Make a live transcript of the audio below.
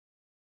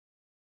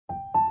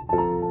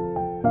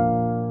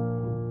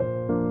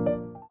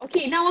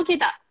Now okay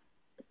tak?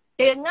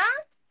 Dengar?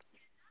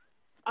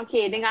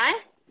 Okay, dengar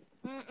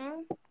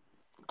Mm-mm.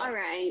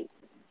 Alright.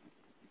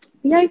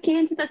 Ya,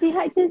 okay, macam tak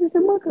sihat je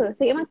semua ke?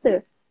 Sakit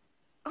mata?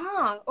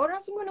 Orang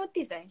semua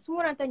notice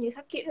Semua orang tanya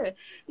sakit ke?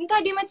 Entah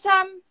dia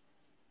macam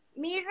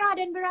merah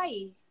dan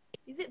berair.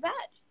 Is it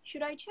that?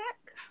 Should I check?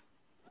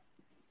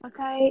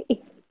 Pakai,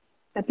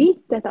 tapi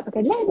dah tak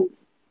pakai lens.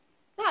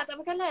 Tak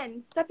pakai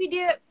lens. Tapi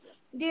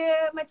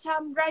dia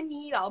macam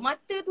runny tau.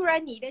 Mata tu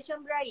runny. Dia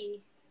macam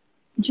berair.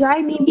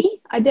 Dry maybe?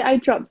 Ada eye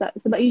drops tak?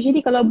 Sebab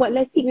usually kalau buat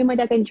lasik memang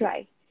dia akan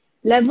dry.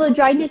 Level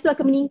dryness tu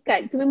akan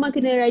meningkat. So memang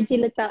kena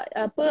rajin letak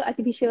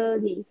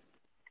artificial ni.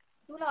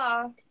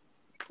 Itulah.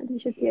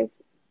 Artificial tears.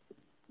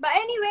 But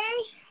anyway,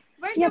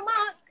 where's your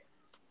mug?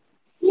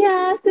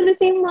 Ya, still the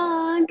same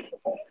mug.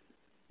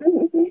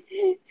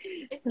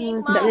 The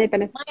same sedap mug. ni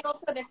panas. Mine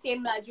also the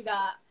same lah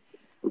juga.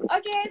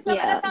 Okay,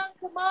 selamat datang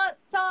ke Mug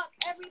Talk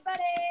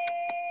everybody.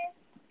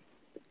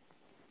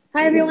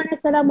 Hi everyone,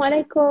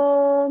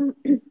 Assalamualaikum.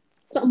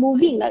 Stop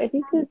moving lah kat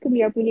sini ke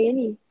Mira punya yang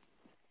ni?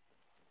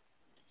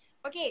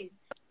 Okay,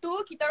 tu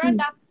kita orang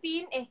dah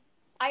pin,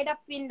 I dah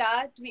pin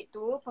dah tweet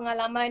tu,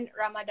 pengalaman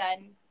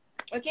Ramadan.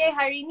 Okay,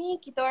 hari ni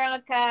kita orang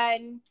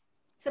akan,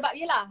 sebab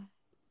yelah,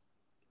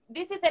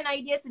 this is an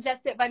idea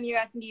suggested by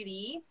Mira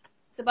sendiri.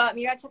 Sebab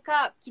Mira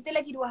cakap, kita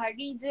lagi 2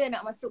 hari je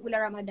nak masuk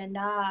bulan Ramadan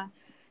dah.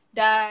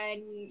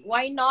 Dan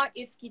why not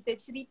if kita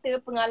cerita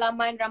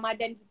pengalaman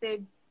Ramadan kita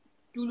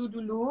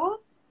dulu-dulu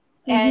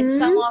and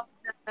some of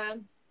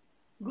the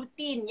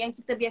routine yang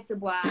kita biasa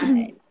buat.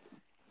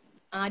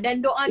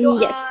 Dan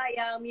doa-doa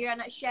yang Mira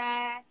nak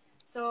share.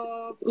 So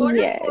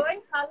korang pun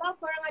kalau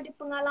korang ada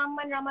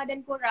pengalaman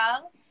Ramadan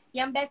korang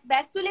yang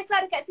best-best,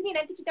 tulislah dekat sini,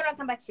 nanti kita orang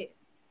akan baca.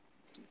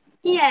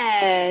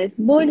 Yes,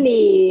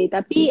 boleh.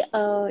 Tapi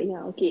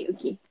okay.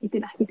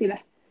 Itulah.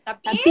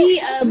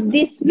 Tapi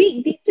this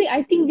week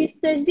I think this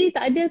Thursday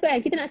tak ada kan?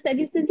 Kita nak start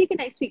this Thursday ke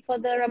next week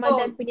for the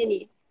Ramadan punya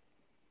ni?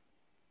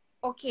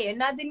 Okay,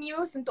 another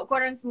news untuk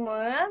korang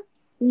semua.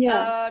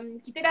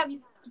 Kita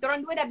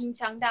orang dua dah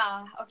bincang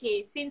dah.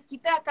 Okay, since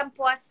kita akan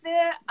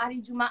puasa hari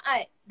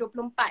Jumaat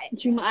 24.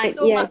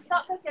 So maksud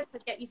kan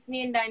setiap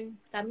Isnin dan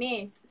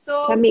Khamis.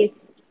 So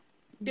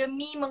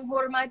demi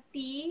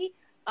menghormati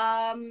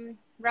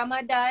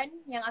Ramadan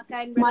yang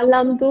akan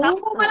malam tu.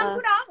 Sahur malam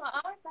tu dah.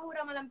 Sahur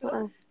dah malam tu.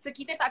 So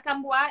kita tak akan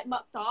buat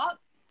mock talk.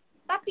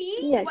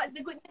 Tapi what's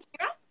the good news,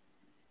 Mira?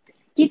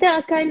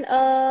 Kita akan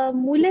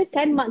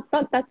mulakan mock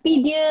talk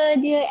tapi dia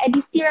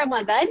edisi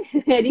Ramadan.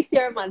 Edisi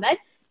Ramadan.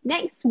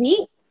 Next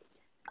week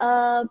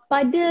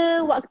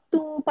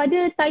pada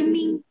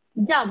timing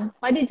jam.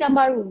 Pada jam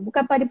baru.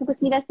 Bukan pada pukul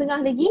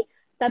 9.30 lagi.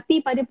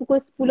 Tapi pada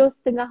pukul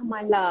 10.30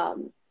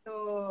 malam.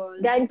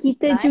 Dan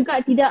kita juga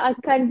tidak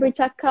akan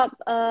bercakap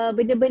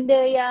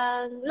benda-benda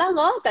yang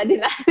lara, tak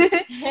adalah.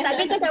 Tak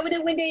akan cakap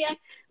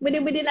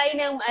benda-benda lain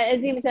yang as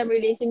in macam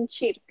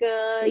relationship ke,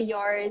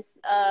 your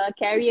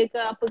career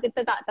ke apa ke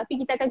tak. Tapi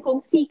kita akan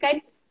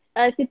kongsikan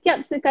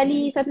setiap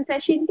sekali satu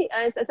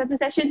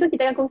session tu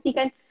kita akan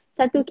kongsikan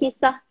satu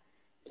kisah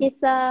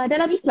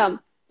dalam Islam.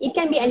 It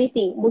can be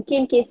anything.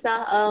 Mungkin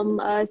kisah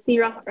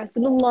sirah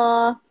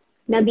Rasulullah,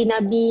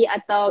 Nabi-Nabi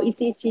atau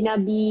isteri-isteri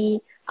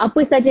Nabi.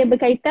 Apa saja yang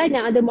berkaitan,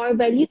 yang ada moral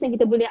values yang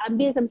kita boleh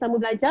ambil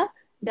sama-sama belajar.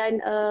 Dan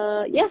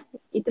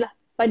itulah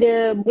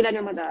pada bulan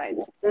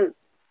Ramadan.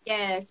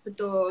 Yes,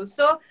 betul.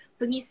 So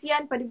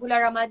pengisian pada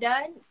bulan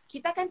Ramadan,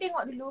 kita akan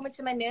tengok dulu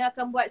macam mana,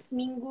 akan buat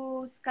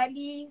seminggu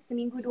sekali,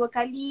 seminggu 2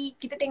 kali.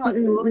 Kita tengok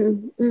dulu.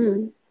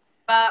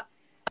 Sebab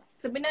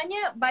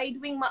sebenarnya by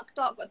doing mock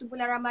talk waktu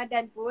bulan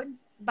Ramadan pun,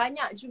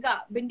 banyak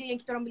juga benda yang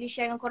kita orang boleh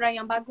share dengan korang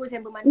yang bagus,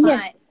 yang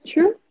bermanfaat. Yes,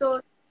 true.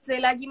 So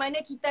selagi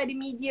mana kita ada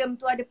medium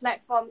tu, ada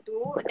platform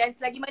tu, dan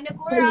selagi mana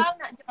korang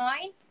nak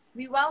join,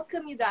 we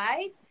welcome you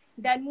guys.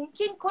 Dan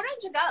mungkin korang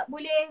juga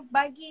boleh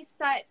bagi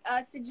start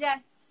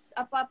suggest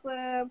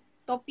apa-apa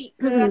topik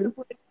ke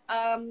ataupun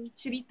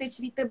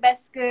cerita-cerita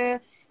best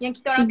ke yang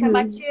kita orang akan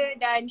baca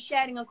dan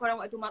share dengan korang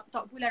waktu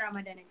talk bulan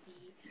Ramadan nanti.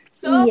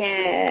 So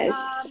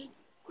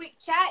quick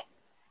chat,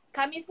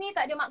 Khamis ni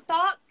tak ada mock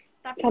talk,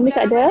 tapi Khamis bulan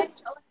tak ada. Ramadan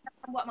insyaAllah kita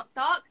akan buat mock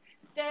talk,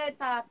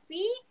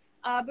 tetapi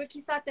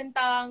berkisah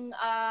tentang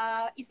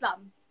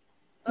Islam.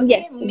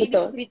 Okay? Yes, maybe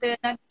betul. cerita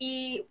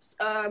Nabi,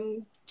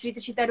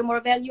 cerita-cerita ada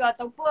moral value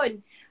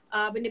ataupun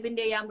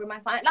benda-benda yang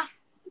bermanfaat lah.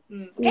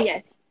 Okay?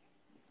 Yes.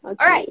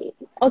 Okay. Alright.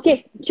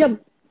 Okay, jom.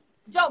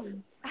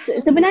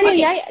 Sebenarnya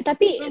Uyai,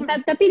 tapi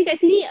dekat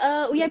sini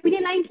Uyai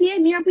punya line clear,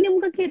 Mira punya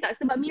muka clear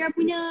tak? Sebab Mira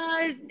punya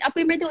apa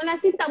yang Mira tengok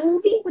last ni tak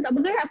moving pun, tak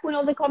bergerak pun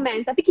all the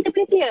comments. Tapi kita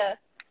punya clear.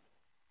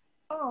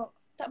 Oh,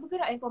 tak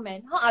bergerak yang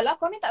komen. Alah,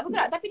 komen tak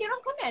bergerak tapi dia orang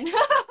komen.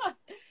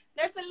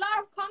 There's a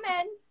lot of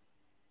comments.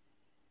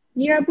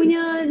 Mira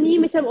punya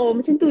ni macam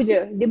macam tu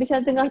je. Dia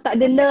macam tengah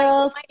tak ada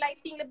love. My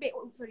lighting lebih.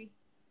 Oh, sorry.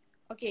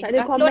 Okay. Tak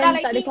ada Slow komen, dah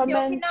tak ada lighting.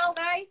 komen. Okay now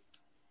guys.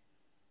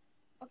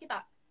 Okay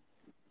tak?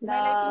 My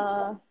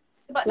Lah.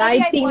 Sebab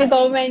Lighting dia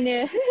komen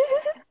dia.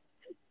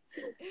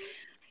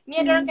 Ni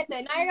ada orang kata,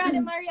 Naira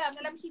dan Mariam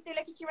dalam cerita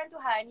Lelaki Kiran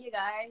Tuhan. Yeah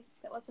guys,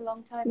 that was a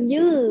long time ago.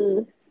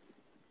 Yeah.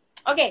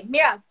 Okay,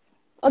 Mira.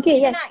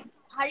 Okay, yes.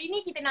 Hari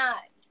ni kita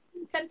nak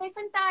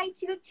santai-santai,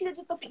 chill-chill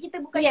je topik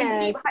kita, bukan yang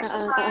deep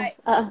hard.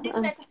 This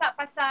nak cakap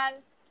pasal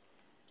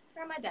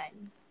Ramadan.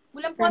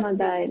 Bulan puasa.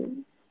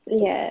 Ramadan.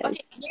 Yes.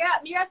 Okay,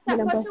 Mira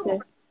start Bulan puasa puasa.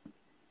 umur.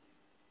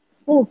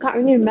 Oh, can't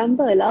really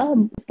remember lah.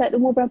 Start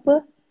umur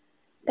berapa?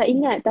 Tak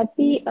ingat.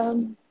 Tapi,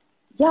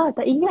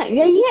 tak ingat.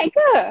 Mira ingat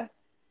ke?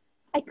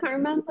 I can't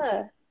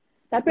remember.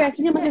 Tapi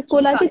rasanya masa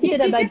sekolah tu kita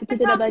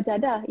dah belajar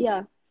dah.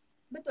 Ya.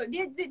 Betul.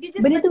 Dia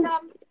just Benda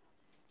macam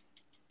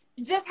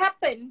just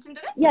happen macam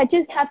tu kan? Yeah,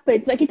 just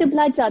happen. Sebab kita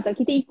belajar tau.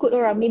 Kita ikut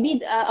orang.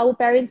 Maybe our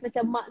parents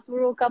macam mak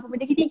suruh ke apa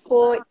benda, kita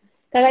ikut.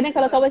 Kadang-kadang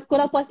kalau kawan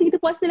sekolah puasa, kita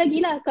puasa lagi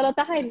lah. Kalau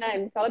tahan kan.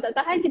 Kalau tak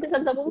tahan, kita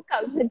sama-sama buka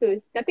macam tu.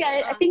 Tapi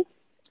I think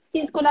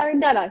since sekolah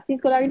rendah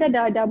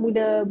dah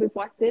mula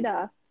berpuasa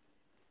dah.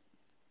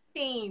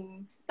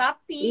 Same.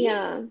 Tapi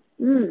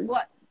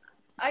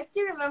I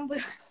still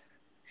remember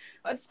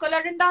waktu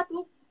sekolah rendah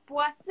tu,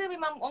 puasa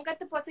memang orang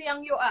kata puasa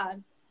yang yuk lah.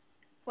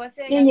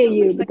 Puasa yang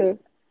yuk. Betul.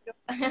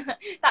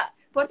 Tak,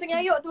 puasa yang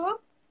yuk tu,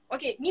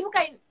 okay,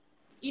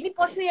 ini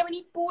puasa yang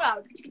menipu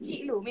lah,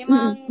 kecil-kecil dulu.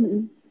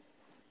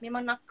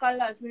 Memang nakal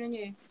lah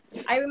sebenarnya.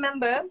 I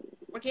remember,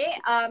 okay,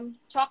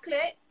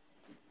 chocolates,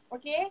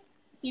 okay,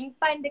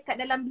 simpan dekat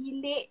dalam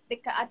bilik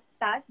dekat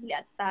atas,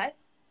 bilik atas.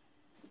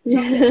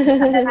 Chocolate dekat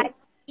dalam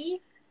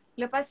laci.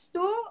 Lepas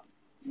tu,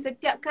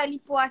 setiap kali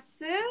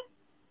puasa,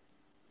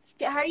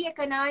 setiap hari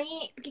akan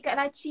naik pergi kat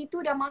laci tu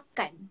dah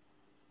makan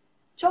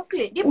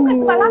coklat. Dia bukan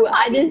sebab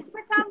lapar, dia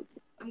macam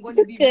I'm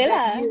gonna be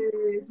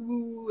rebellious.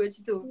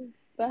 Macam tu.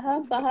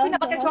 Faham. Aku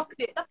nak makan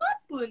coklat. Tak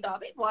apa-apa tak.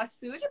 Baik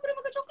puasa je aku nak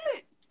makan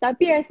coklat.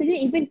 Tapi rasanya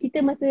even kita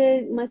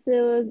masa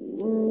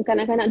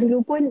kanak-kanak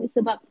dulu pun,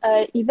 sebab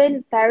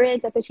even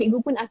parents atau cikgu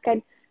pun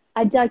akan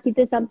ajar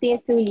kita something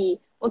slowly.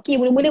 Okay,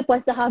 mula-mula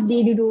puasa half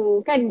day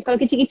dulu. Kan kalau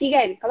kecil-kecil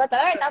kan. Kalau tak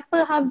larat tak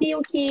apa, half day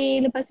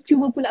okay. Lepas tu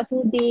cuba pula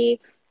full day.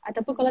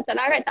 Ataupun kalau tak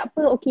larat tak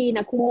apa, okay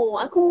nak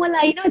kumur. Kumur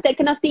lah, you know that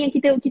kind of thing yang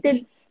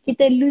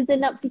kita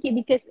loosen up sikit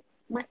because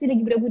masih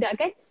lagi budak-budak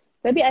kan.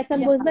 Tapi as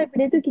time goes by,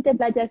 benda tu kita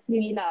belajar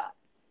sendiri lah.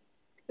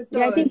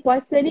 Betul. I think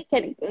puasa ni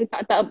kan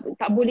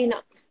tak boleh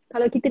nak,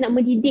 kalau kita nak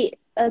mendidik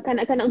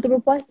kanak-kanak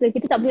untuk berpuasa,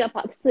 kita tak boleh nak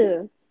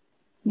paksa.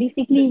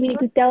 Basically, we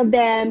need to tell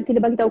them, kena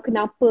bagi tahu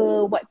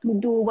kenapa, what to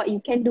do, what you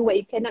can do, what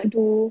you cannot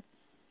do.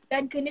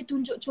 Dan kena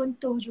tunjuk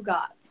contoh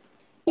juga.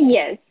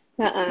 Yes.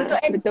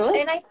 Betul.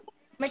 And I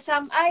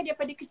macam I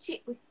daripada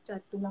kecil,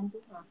 jatuh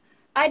lampu.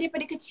 I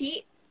daripada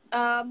kecil,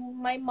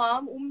 my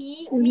mom,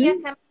 Umi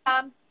akan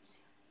macam,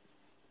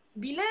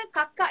 bila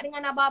kakak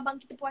dengan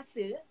abang-abang kita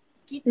puasa,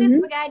 kita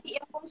sebagai adik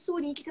yang bongsu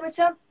ni, kita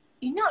macam,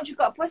 nak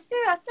juga puasa,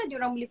 asal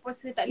diorang boleh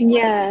puasa, tak boleh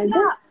puasa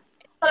pula.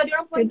 Kalau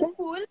diorang puasa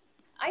full,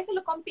 I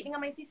selalu compete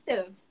dengan my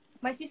sister.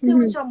 My sister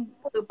macam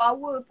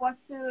power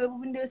puasa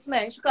benda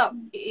semua. Dia cakap,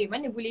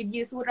 mana boleh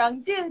dia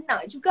seorang je,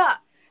 nak juga.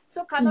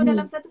 So kalau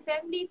dalam satu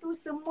family tu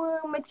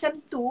semua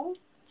macam tu,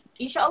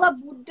 InsyaAllah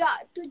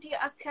budak tu dia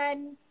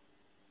akan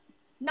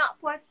nak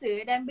puasa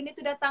dan benda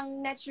tu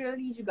datang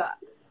naturally juga.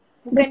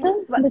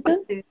 Bukan sebab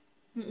puasa.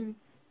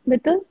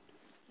 Betul.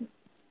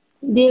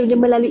 Dia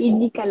melalui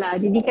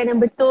didikan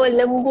yang betul,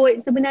 lembut.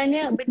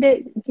 Sebenarnya benda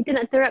kita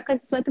nak terapkan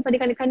sesuatu pada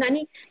kanak-kanak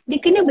ni,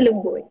 dia kena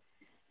berlembut.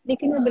 Dia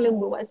kena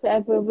berlembut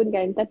whatsoever pun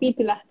kan. Tapi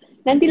itulah.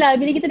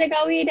 Nantilah bila kita dah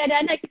kahwin, dah ada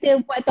anak,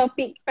 kita buat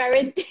topik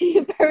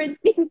parenting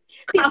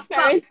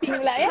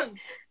pula ya.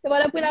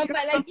 Walaupun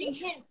lambat lagi.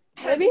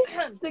 Tapi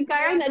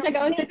sekarang nak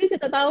cakap masa tu saya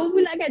tak tahu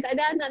pula kan, tak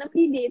ada anak nak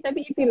mendidik. Tapi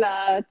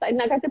itulah, tak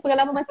nak kata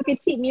pengalaman masa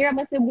kecil. Mira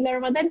masa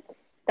bulan Ramadan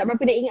tak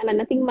berapa nak ingat lah,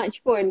 nothing much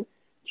pun.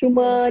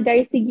 Cuma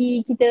dari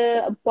segi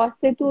kita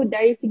puasa tu,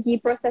 dari segi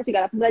proses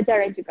juga lah,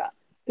 pembelajaran juga.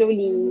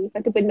 Slowly,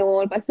 lepas tu penuh,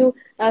 lepas tu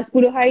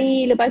 10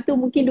 hari, lepas tu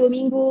mungkin 2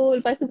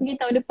 minggu, lepas tu mungkin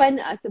tahun depan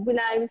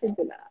sebulan, macam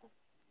tu lah.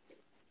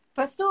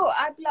 Lepas tu,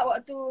 I pula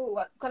waktu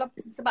kalau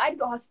sebab I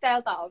duduk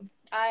hostel tau.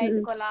 I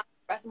sekolah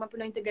Rasa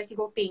Penuh Integrasi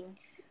Gopeng.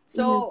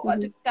 So,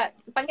 waktu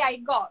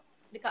panggil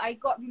dekat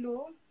IGOP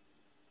dulu,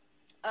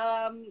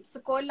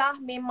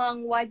 sekolah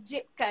memang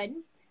wajibkan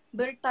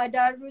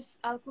bertadarus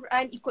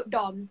Al-Quran ikut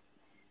dorm.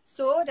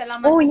 So,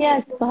 dalam masa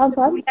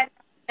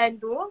bulan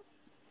tu,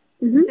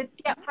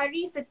 setiap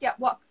hari, setiap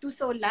waktu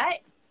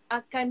solat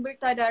akan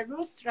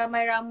bertadarus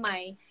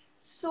ramai-ramai.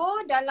 So,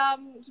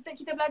 dalam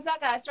kita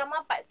belajar kat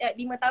asrama 5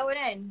 tahun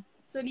kan.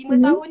 So, 5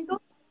 tahun tu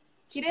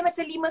kira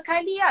macam 5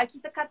 kali lah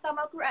kita khatam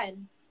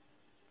Al-Quran.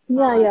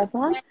 Ya,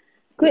 faham.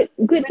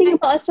 Good thing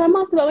about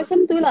asrama sebab macam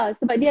tu lah.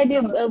 Sebab dia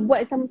ada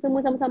buat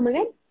sama-sama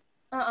kan?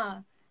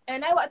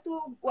 And I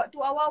waktu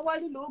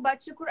awal-awal dulu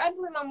baca Quran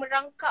tu memang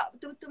merangkak,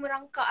 betul-betul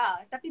merangkak lah.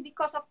 Tapi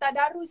because of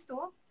tadarus tu,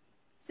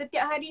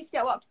 setiap hari,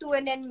 setiap waktu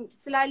and then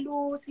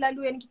selalu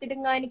yang kita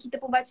dengar, yang kita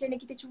pun baca,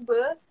 yang kita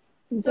cuba.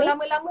 So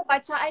lama-lama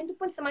bacaan tu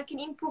pun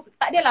semakin improve.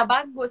 Tak adalah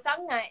bagus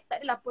sangat,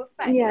 tak adalah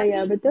perfect.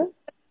 Ya, betul.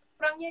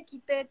 Kurangnya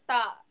kita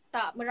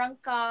tak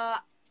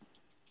merangkak.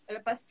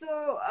 Lepas tu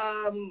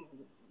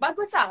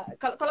bagus lah.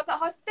 Kalau kat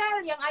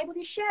hostel yang I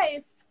boleh share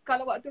is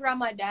kalau waktu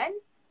Ramadan,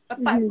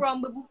 apart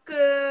from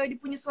berbuka, dia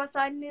punya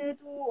suasana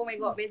tu, oh my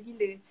god, best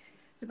gila.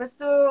 Lepas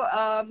tu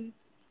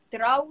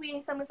terawih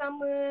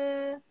sama-sama.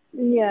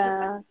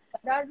 Ya.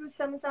 Darus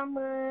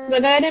sama-sama. Sebab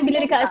kadang-kadang bila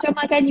dekat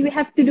asrama kan, you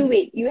have to do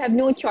it. You have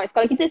no choice.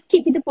 Kalau kita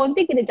skip, kita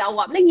ponting, kena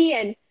jawab lagi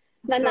kan.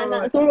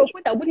 Nak suruh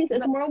pun tak boleh,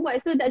 tak semua orang buat.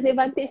 So that's the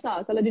advantage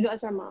lah kalau duduk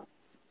asrama.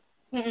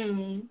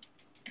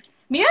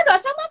 Mira duduk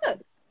asrama ke?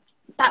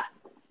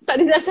 Tak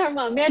duduk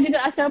asrama. Mira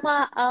duduk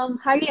asrama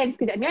harian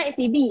sekejap. Mira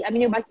SAB,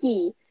 Aminul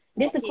Baki.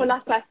 Dia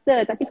sekolah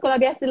kluster tapi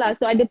sekolah biasa lah.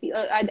 So ada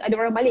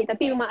orang balik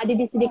tapi memang ada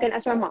disediakan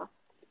asrama.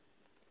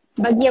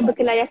 Bagi yang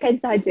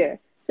berkelayakan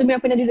sahaja. So Mira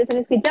pernah duduk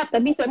sana sekejap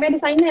tapi sebab Mira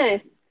ada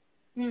sinus.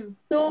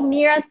 So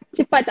Mira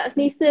cepat tak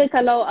selesa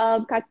kalau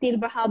katil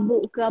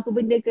berhabuk ke apa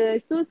benda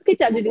ke. So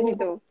sekejap duduk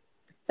situ.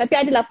 Tapi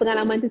adalah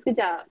pengalaman tu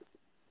sekejap.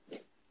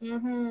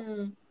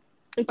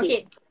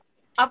 Okay.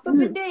 Apa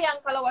benda yang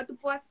kalau waktu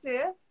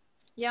puasa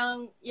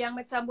yang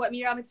macam buat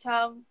Mira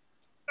macam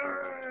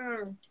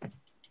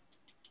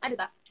ada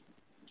tak?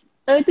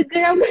 Itu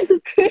geram ke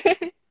suka?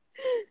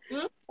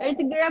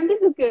 Itu geram ke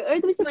suka?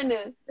 Itu macam mana?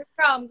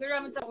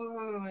 Geram macam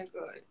oh my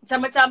god.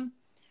 Macam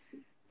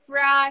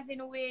fries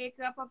in a way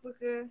ke apa-apa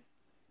ke.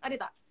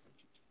 Ada tak?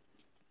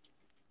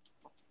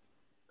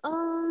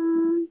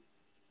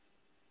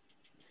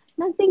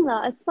 Nothing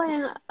lah.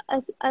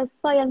 As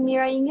far yang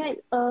Mira ingat,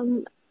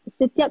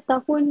 setiap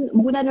tahun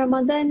bulan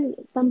Ramadan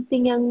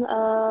something yang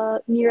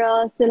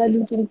Mira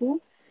selalu tunggu.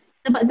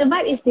 Sebab the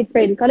vibe is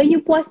different. Kalau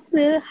you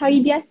puasa hari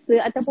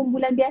biasa ataupun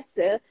bulan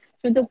biasa,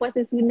 contoh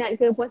puasa sunat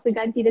ke, puasa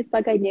ganti dan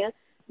sebagainya,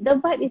 the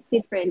vibe is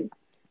different.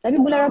 Tapi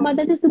bulan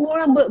Ramadan tu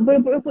semua orang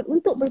berebut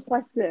untuk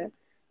berpuasa.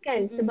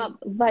 Kan? Sebab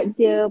vibe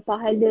dia,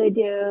 pahala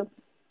dia.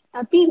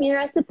 Tapi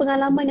Mira rasa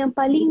pengalaman yang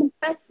paling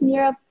best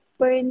Mira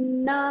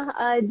pernah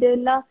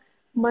adalah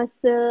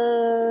masa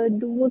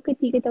 2 ke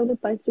 3 tahun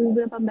lepas,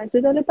 2018.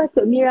 2 tahun lepas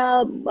kot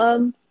Mira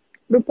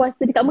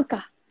berpuasa dekat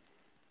Mekah.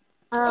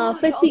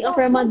 First week of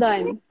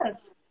Ramadhan.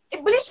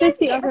 Boleh share First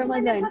week sikit of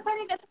Ramadan.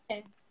 suasana kat sana?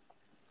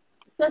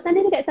 Suasana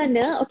dekat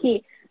sana, okay.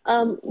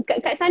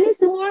 Kat sana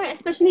semua orang,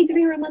 especially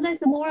during Ramadan,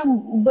 semua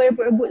orang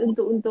berebut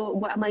untuk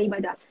buat amal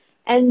ibadah.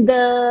 And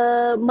the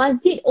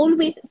masjid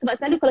always, sebab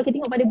selalu kalau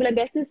kita tengok pada bulan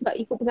biasa, sebab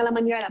ikut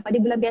pengalaman Mira lah, pada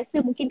bulan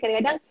biasa mungkin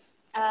kadang-kadang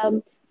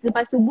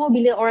selepas subuh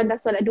bila orang dah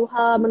solat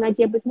duha,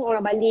 mengaji apa semua,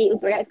 orang balik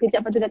untuk rehat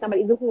sekejap, lepas tu datang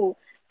balik zuhur.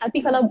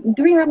 Tapi kalau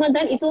during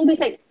Ramadan, it's always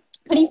like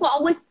 24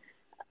 hours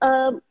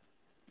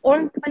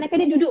orang kebanyakan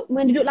dia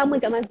duduk lama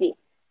kat masjid.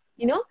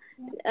 You know?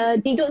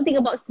 They don't think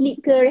about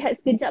sleep ke,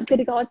 rehat sekejap ke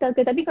dekat hotel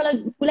ke. Tapi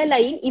kalau bulan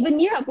lain, even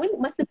Mira pun,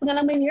 masa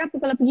pengalaman Mira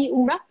pun kalau pergi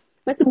umrah,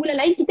 masa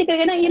bulan lain kita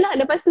kadang-kadang yelah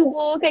lepas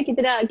subuh kan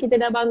kita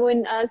dah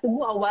bangun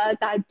subuh awal,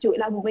 tahajud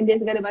lah, benda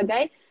segala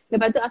bagai.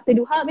 Lepas tu after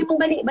duha memang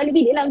balik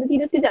bilik lah untuk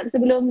tidur sekejap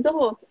sebelum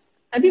zuhur.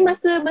 Tapi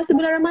masa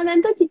bulan Ramadan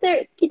tu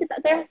kita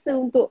tak terasa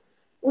untuk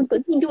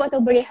tidur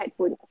atau berehat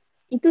pun.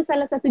 Itu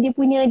salah satu dia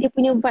punya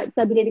vibes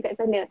lah bila dekat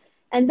sana.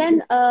 And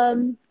then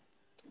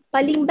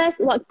paling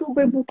best waktu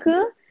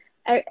berbuka,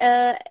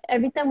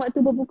 every time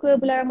waktu berbuka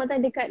bulan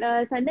Ramadan dekat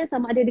sana,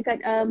 sama ada dekat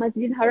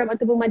Masjidil Haram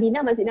ataupun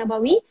Madinah, Masjid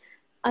Nabawi,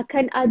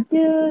 akan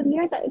ada,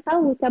 Mira tak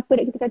tahu siapa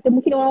nak kita kata,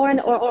 mungkin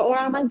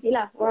orang masjid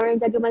lah, orang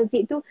yang jaga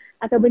masjid tu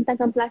akan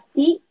bentangkan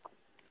plastik,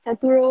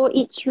 satu row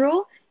each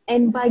row,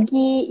 and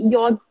bagi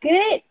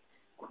yogurt,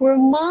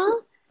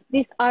 kurma,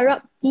 this Arab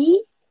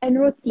tea and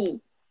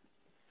roti.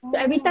 So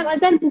every time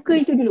azan buka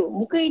itu dulu.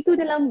 Buka itu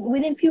dalam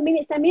within few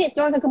minutes, 10 minutes,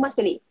 diorang akan kemas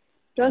balik.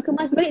 Diorang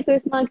kemas balik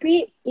terus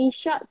maghrib,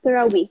 isyak,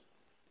 terawih.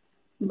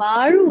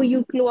 Baru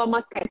you keluar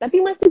makan. Tapi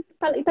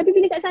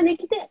bila kat sana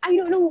kita, I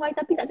don't know why,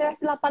 tapi tak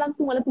terasa lapar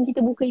langsung walaupun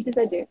kita buka itu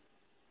saja.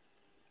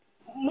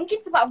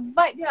 Mungkin sebab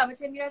vibe dia lah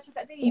macam Mira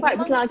cakap tadi.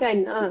 Vibes lah kan.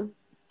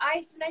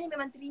 I sebenarnya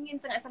memang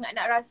teringin sangat-sangat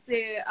nak rasa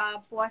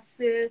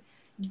puasa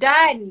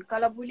dan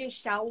kalau boleh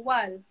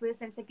Syawal,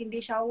 first and second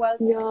day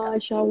Syawal. Ya,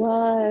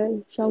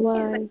 Syawal.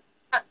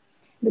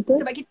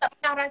 Betul. Sebab kita tak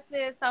pernah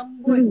rasa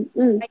sambut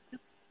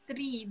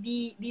Fitri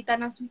di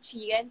tanah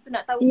suci kan. So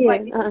nak tahu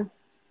vibe dia,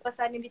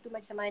 suasana dia tu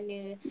macam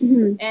mana.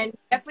 And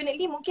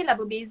definitely mungkinlah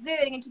berbeza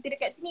dengan kita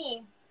dekat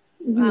sini.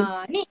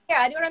 Ni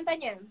ya, ada orang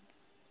tanya.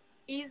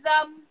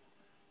 Izam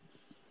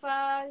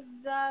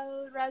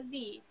Fazal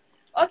Razi.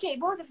 Okay,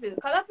 both of you.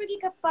 Kalau pergi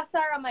ke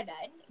pasar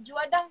Ramadan,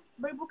 juadah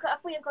berbuka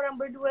apa yang korang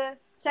berdua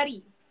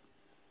cari?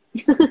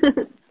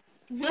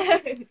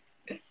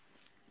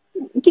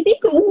 Kita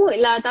ikut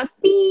mood lah,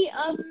 tapi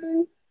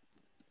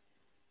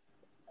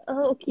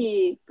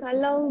okay,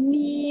 kalau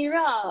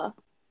Mira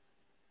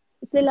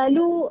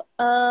selalu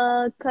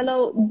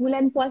kalau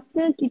bulan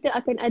puasa kita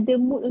akan ada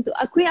mood untuk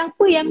kuih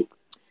apa yang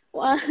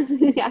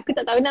aku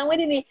tak tahu nama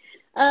dia ni.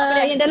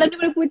 Yang dalam dia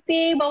warna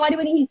putih, bawah dia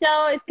warna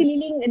hijau,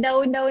 sekeliling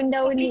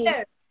daun-daun ni.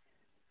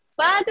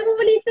 Tepung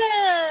pelita.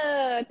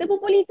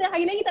 Tepung pelita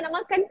hari lagi tak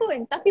nak makan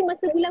pun. Tapi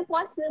masa bulan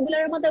puasa,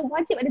 bulan Ramadan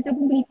wajib ada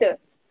tepung pelita.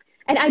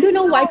 And I don't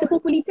know why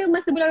tepung pelita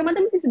masa bulan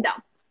Ramadan mesti sedap.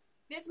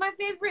 That's my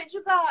favourite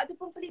juga,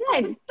 tepung pelita.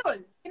 Kan?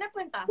 Betul. Kenapa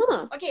entah?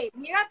 Okay,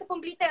 Mira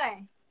tepung pelita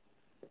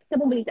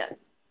Tepung pelita.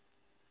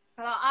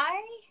 Kalau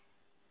I,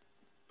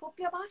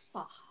 popia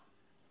basah.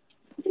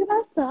 Popia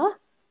basah?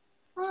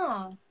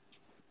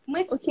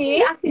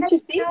 Mesti akan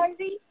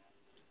cari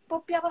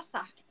popia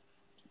basah.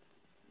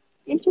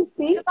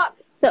 Interesting. Sebab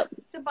So,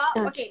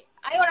 okay,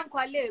 I orang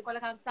Kuala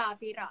Kangsar,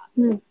 Perak.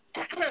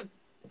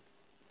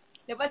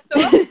 Lepas tu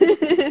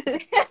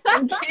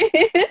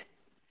okay.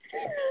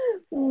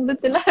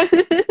 Betul lah.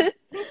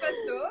 lepas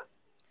tu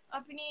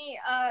apa ni,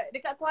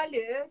 dekat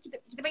Kuala,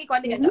 kita pergi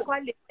Kuala kan, dekat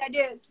Kuala kita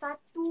ada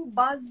satu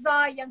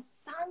bazar yang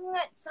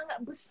sangat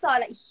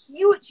besar, like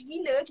huge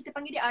gila, kita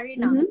panggil dia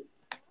arena.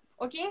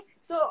 Okay,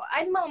 so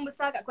I memang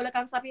membesar kat Kuala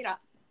Kangsar,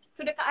 Perak.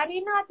 So dekat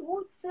arena tu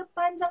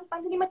sepanjang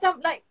ni macam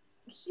like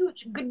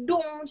huge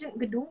gedung macam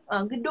tu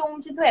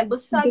kan,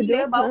 besar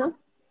gila, bawah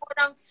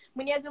orang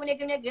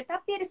meniaga,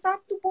 tapi ada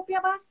satu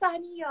popiah basah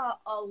ni, ya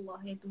Allah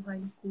ya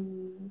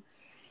Tuhanku.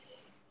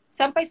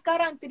 Sampai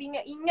sekarang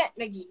teringat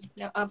lagi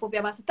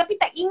popiah basah, tapi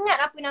tak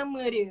ingat apa nama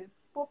dia.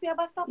 Popiah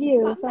basah.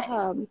 Ya,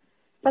 faham.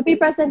 Tapi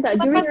perasan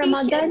tak during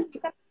Ramadan,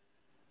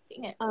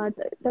 ingat.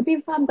 tapi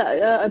faham tak,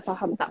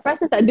 faham tak,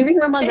 perasan tak during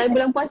Ramadan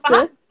bulan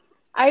puasa,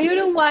 I don't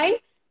know why,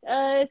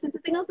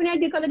 setengah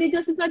peniaga kalau dia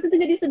jual sesuatu tu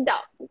jadi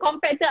sedap.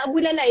 Compared to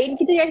bulan lain,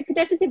 kita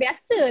rasa macam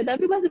biasa.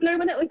 Tapi masa bulan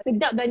Ramadan,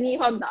 sedap dah ni,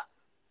 faham tak?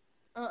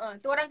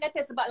 Tu orang kata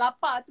sebab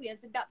lapar tu yang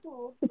sedap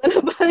tu. Sebab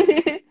lapar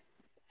ni.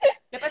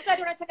 Lepas tu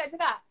ada orang cakap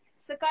juga,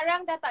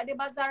 sekarang dah tak ada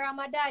bazar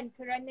Ramadan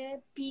kerana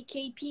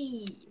PKP.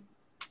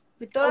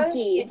 Betul?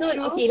 Okay, so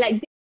okay,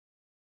 like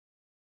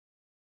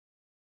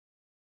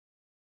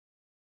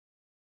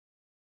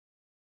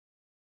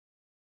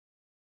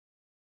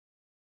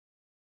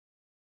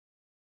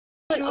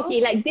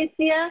okay, like this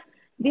year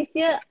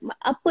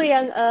apa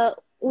yang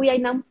Uyai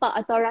nampak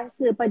atau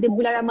rasa pada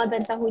bulan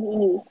Ramadan tahun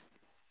ini?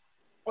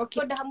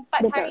 Okay, dah 4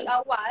 hari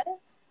awal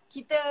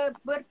kita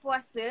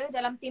berpuasa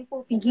dalam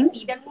tempoh PKP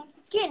dan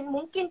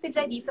mungkin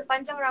terjadi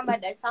sepanjang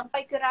Ramadan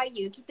sampai ke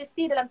raya kita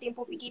stay dalam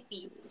tempoh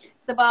PKP.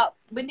 Sebab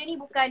benda ni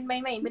bukan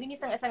main-main, benda ni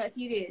sangat-sangat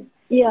serius.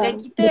 Dan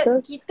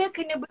kita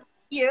kena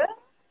bersedia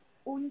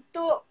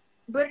untuk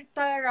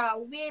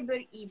bertarawih,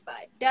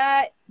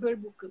 beribadat,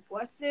 berbuka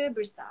puasa,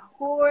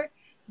 bersahur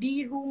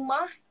di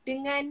rumah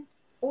dengan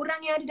orang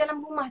yang ada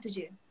dalam rumah tu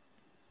je.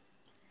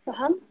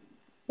 Faham?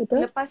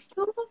 Betul. Lepas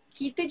tu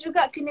kita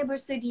juga kena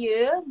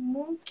bersedia,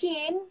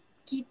 mungkin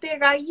kita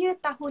raya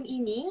tahun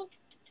ini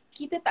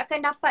kita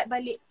takkan dapat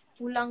balik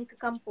pulang ke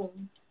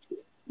kampung.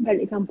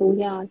 Balik kampung,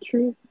 ya,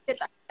 true.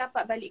 Kita tak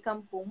dapat balik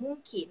kampung,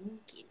 mungkin.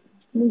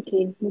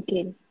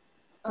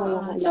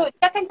 So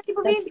dia akan jadi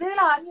berbeza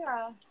lah,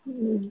 Mira.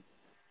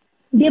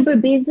 Dia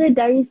berbeza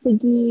dari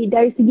segi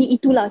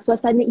itulah,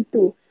 suasana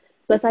itu.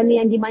 Suasana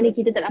yang di mana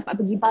kita tak dapat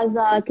pergi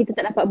bazar, kita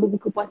tak dapat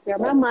berbuka puasa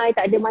ramai-ramai,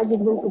 tak ada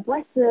majlis berbuka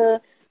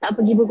puasa, tak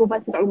pergi berbuka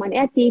puasa kat rumah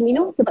anak yatim, you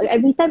know. Sebab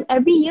every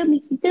year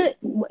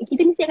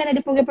kita mesti akan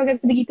ada program-program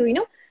sebegitu, you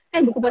know.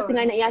 Kan buka puasa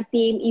dengan anak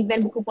yatim,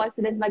 event buka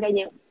puasa dan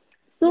sebagainya.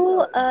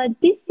 So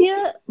this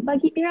year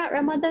bagi Mira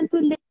Ramadan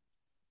tu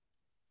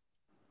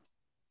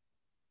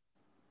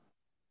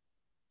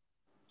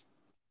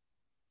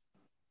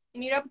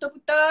Mira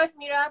putus-putus.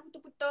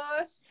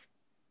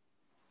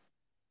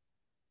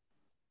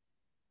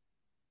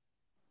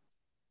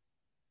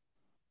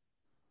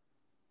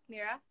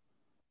 Mira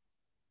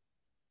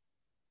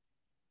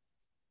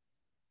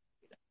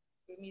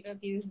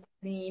Filzah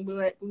ni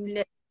buat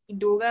bulat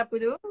tidur ke apa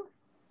tu?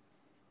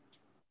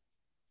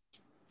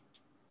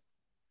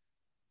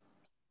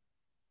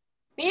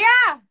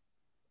 Mira!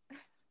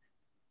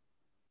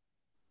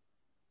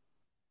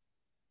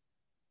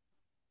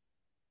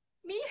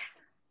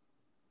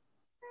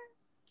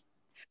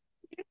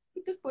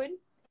 Putus pun.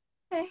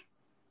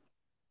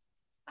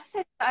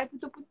 Asal tak I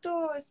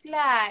putus-putus?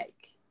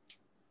 Like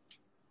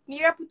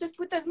Mira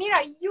putus-putus.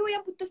 Mira, you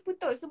yang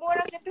putus-putus. Semua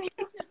orang kata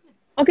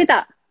okay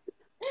tak?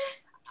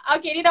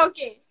 Okay, ni dah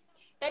okay.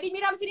 Tadi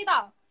Mira macam ni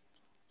tau.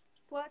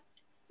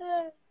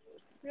 Puasa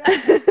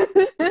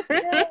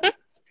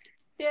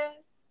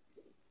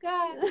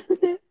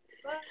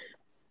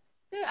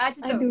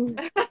macam tu. Aduh.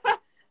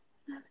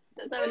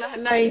 Tak tahulah,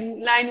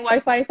 line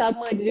wifi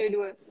sama je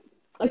dua-dua.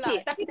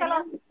 Okay. Tapi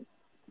kalau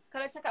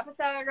cakap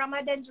pasal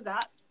Ramadan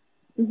juga,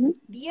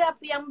 dia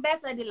apa yang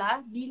best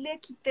adalah bila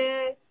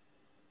kita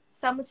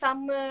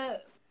sama-sama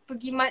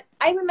pergi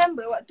I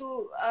remember waktu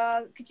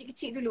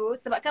kecil-kecil dulu,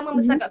 sebab kan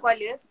membesar kat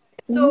Kuala.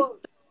 So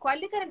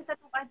Kuala kan ada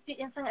satu masjid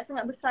yang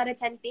sangat-sangat besar dan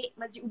cantik,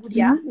 Masjid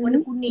Ubudiah, warna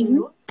kuning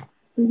tu.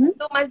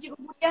 So Masjid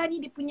Ubudiah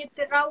ni dia punya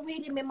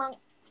tarawih dia memang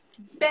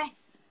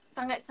best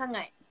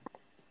sangat-sangat.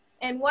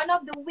 And one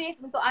of the ways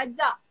untuk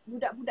ajak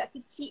budak-budak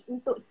kecil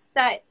untuk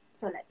start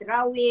solat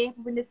tarawih,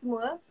 benda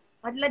semua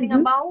adalah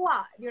dengan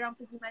bawa diorang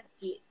pergi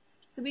masjid.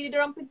 So bila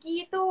diorang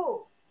pergi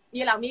tu,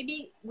 yelah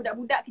maybe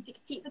budak-budak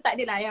kecil-kecil tu tak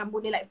adalah yang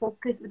boleh like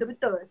fokus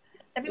betul-betul.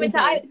 Tapi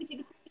macam I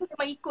kecil-kecil tu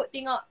memang ikut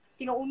tengok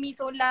Umi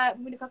solat,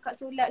 benda kakak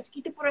solat. So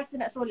kita pun rasa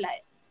nak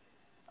solat.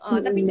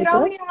 Tapi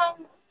tarawih ni memang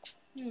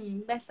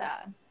best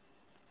lah.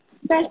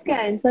 Best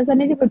kan?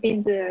 Suasana dia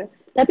berbeza.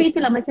 Tapi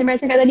itulah macam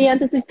cakap tadi yang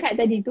tersekat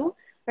tadi tu,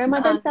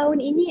 Ramadan tahun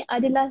ini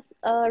adalah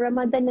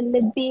Ramadan yang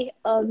lebih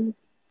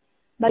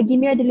bagi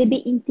Mira dia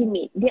lebih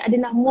intimate. Dia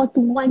adalah more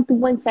to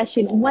one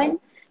session. One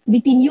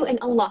between you and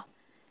Allah.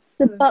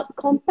 Sebab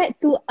compared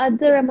to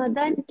other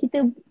Ramadan,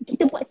 kita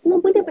buat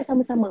semua benda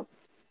bersama-sama.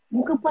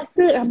 buka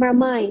puasa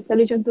ramai-ramai.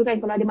 Selalu contoh kan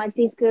kalau ada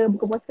majlis ke,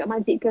 buka puasa kat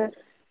masjid ke,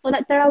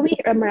 solat tarawih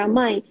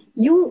ramai-ramai.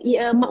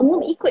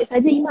 Makmum ikut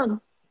saja imam,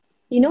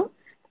 you know.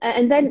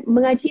 And then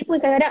mengaji pun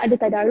kadang-kadang ada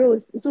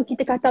tadarus. So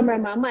kita khatam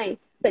ramai-ramai.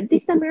 But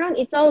this time around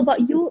it's all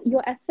about you,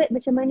 your effort,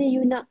 macam mana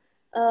you nak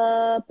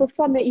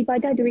perform your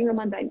ibadah during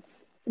Ramadan.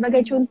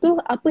 Sebagai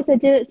contoh, apa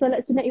saja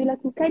solat sunat you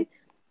lakukan,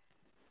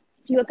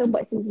 you akan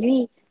buat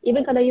sendiri.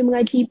 Even kalau you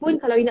mengaji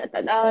pun, kalau you nak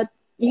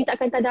you tak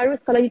akan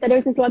tadarus, kalau you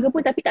tadarus dengan keluarga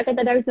pun, tapi tak akan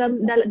tadarus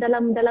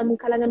dalam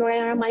kalangan orang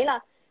yang ramai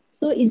lah.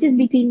 So it's just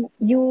between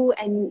you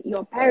and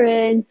your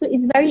parents. So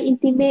it's very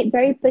intimate,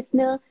 very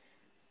personal,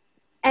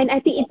 and I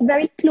think it's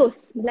very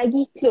close,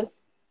 lagi close.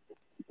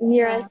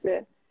 Mira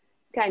rasa,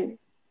 kan?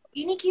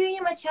 Ini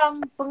kiranya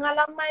macam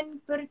pengalaman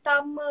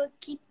pertama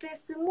kita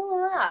semua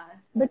lah.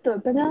 Betul,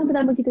 pengalaman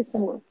pertama kita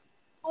semua.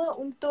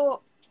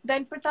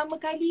 Dan pertama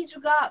kali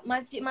juga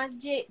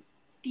masjid-masjid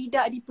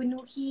tidak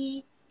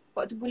dipenuhi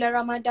waktu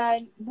bulan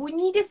Ramadan.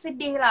 Bunyi dia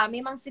sedih lah,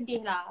 memang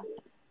sedih lah.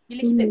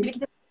 Bila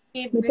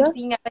kita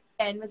ingat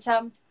kan,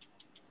 macam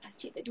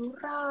masjid tak ada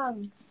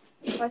orang.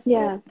 Lepas tu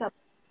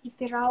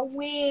kita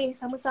raweh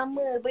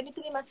sama-sama. Benda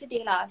tu memang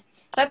sedih lah.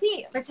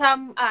 Tapi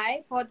macam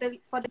for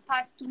the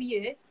past 2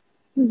 years,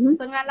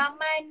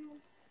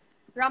 pengalaman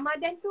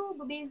Ramadan tu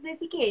berbeza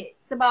sikit.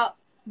 Sebab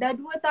dah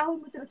 2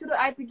 tahun berturut-turut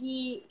I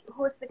pergi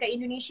host dekat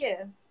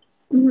Indonesia.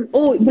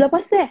 Oh, bulan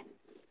puasa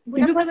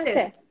Bulan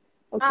puasa.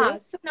 Okay.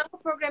 So nama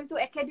program tu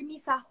Akademi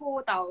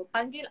Sahur tau.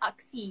 Panggil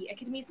Aksi.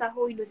 Akademi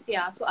Sahur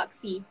Indonesia. So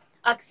Aksi.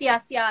 Aksi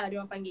Asia lah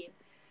diorang panggil.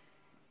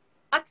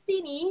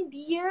 Aksi ni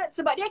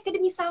sebab dia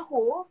Akademi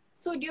Sahur,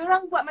 so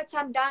diorang buat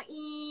macam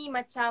da'i,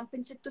 macam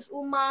pencetus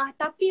ummah,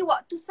 tapi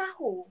waktu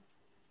sahur.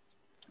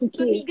 Okay.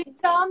 So 3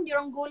 jam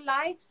diorang go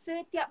live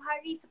setiap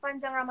hari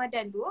sepanjang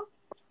Ramadan tu.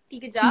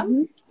 3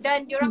 jam.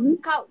 Dan diorang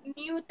scout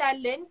new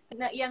talents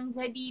yang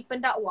jadi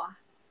pendakwah.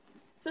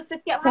 So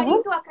setiap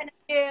hari tu akan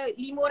ada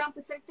 5 orang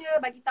peserta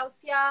bagi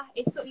tausiah,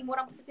 esok 5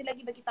 orang peserta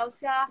lagi bagi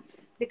tausiah.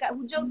 Dekat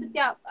hujung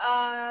setiap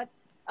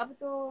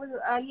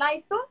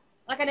live tu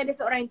akan ada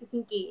seorang yang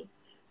tersingkir.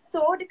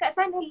 So dekat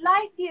sana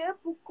live dia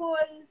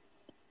pukul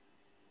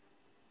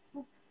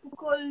 3,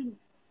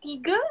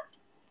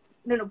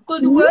 pukul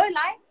 2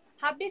 live,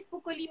 habis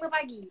pukul 5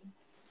 pagi.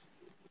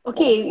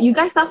 Okay, you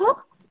guys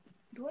sahur?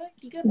 2,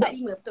 3,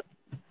 4, 5, betul.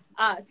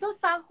 So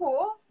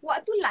sahur,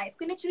 waktu live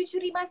kena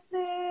curi-curi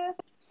masa.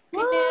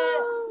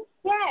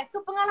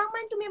 So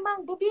pengalaman tu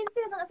memang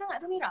berbeza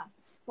sangat-sangat tu Mira.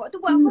 Waktu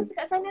buat host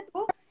kat sana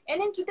tu, and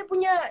then kita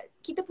punya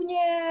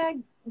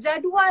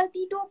jadual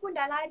tidur pun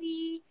dah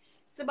lari.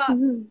 Sebab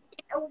in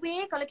a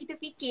way kalau kita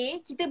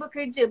fikir, kita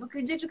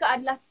bekerja juga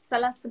adalah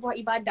salah sebuah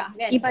ibadah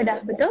kan.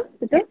 Ibadah, betul.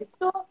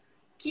 So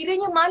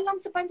kiranya malam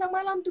sepanjang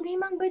malam tu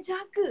memang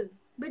berjaga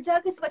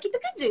sebab kita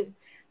kerja.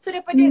 So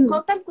daripada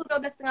call time pukul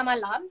 12.30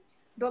 malam,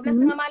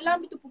 12.30 malam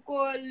itu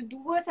pukul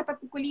 2 sampai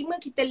pukul 5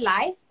 kita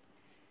live.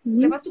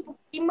 Lepas tu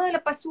pukul 5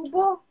 lepas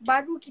subuh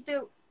baru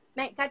kita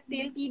naik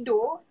katil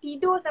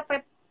tidur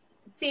sampai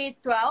say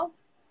 12.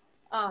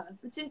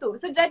 Macam tu.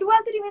 So jadual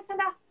tu dia macam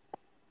dah,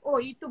 oh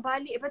itu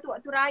balik lepas tu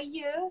waktu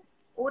raya,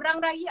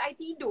 orang raya I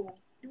tidur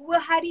 2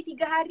 hari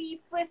 3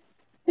 hari first.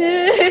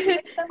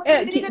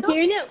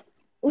 Kiranya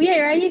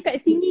raya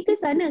kat sini ke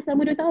sana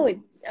selama 2 tahun?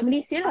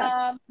 Malaysia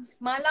lah.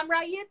 Malam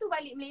raya tu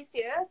balik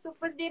Malaysia. So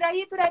first day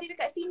raya tu dah ada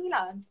dekat sini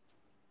lah.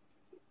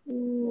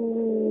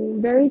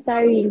 Very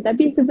tiring.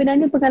 Tapi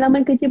sebenarnya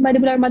pengalaman kerja pada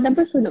bulan Ramadan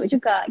pun seronok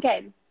juga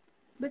kan?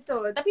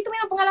 Betul. Tapi tu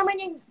memang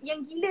pengalaman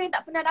yang gila yang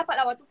tak pernah dapat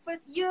lah. Waktu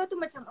first year tu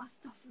macam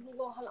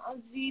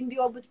astaghfirullahalazim,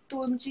 dia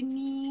betul macam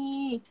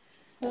ni.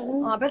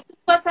 Lepas tu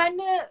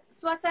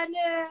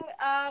suasana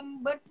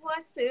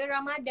berpuasa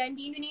Ramadan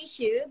di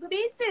Indonesia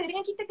berbeza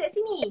dengan kita kat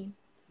sini.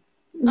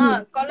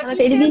 Kalau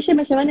kita Indonesia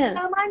macam mana?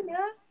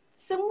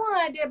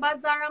 Semua ada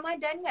bazar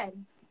Ramadan kan.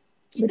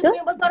 Kita betul?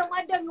 Punya bazar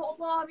Ramadan, ya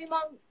Allah,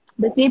 memang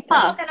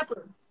bersepah. Makan apa?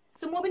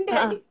 Semua benda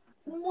ada.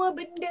 Semua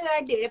benda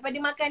ada. Daripada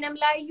makanan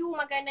Melayu,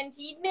 makanan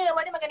Cina,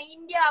 ada makanan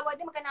India,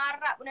 ada makanan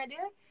Arab pun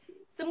ada.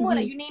 Semua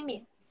lah, you name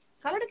it.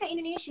 Kalau dekat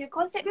Indonesia,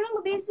 konsep dia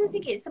orang berbeza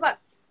sikit. Sebab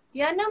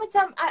Yana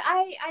macam,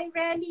 I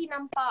rarely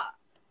nampak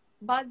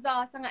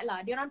bazar sangat lah.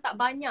 Dia orang tak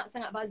banyak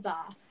sangat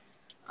bazar.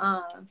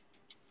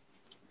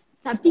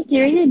 Tapi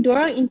kiranya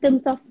diorang in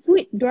terms of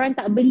food, diorang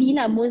tak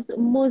belilah. Most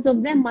of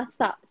them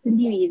masak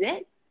sendiri, is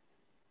it?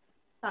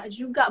 Tak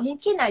juga.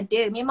 Mungkin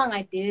ada. Memang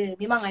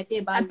ada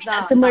bazar. Tapi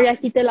tak semeriah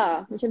kita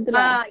lah. Macam tu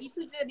lah.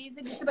 Itu je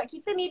beza dia. Sebab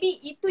kita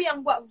maybe itu yang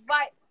buat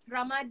vibe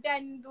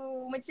Ramadan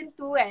tu macam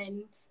tu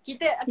kan.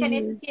 Kita akan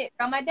associate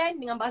Ramadan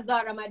dengan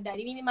bazar Ramadan.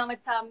 Ini memang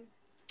macam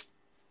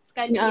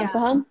sekali lah.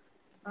 Faham?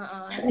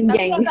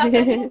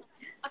 Tapi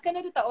akan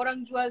ada tak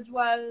orang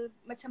jual-jual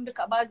macam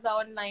dekat bazar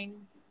online?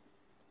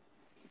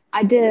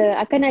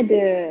 Akan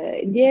ada.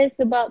 Dia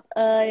sebab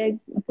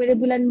pada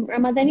bulan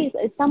Ramadan ni,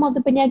 some of the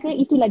peniaga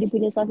itulah dia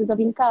punya sources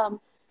of income.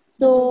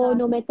 So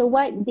no matter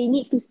what, they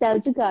need to sell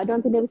juga.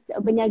 Diorang kena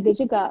berniaga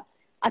juga.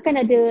 Akan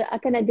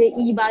ada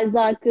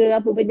e-bazar ke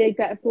apa benda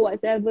kat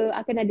whatsoever.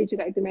 Akan ada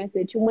juga itu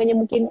rasa. Cumanya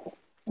mungkin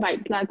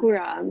vibes lah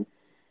kurang.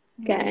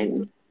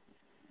 Kan?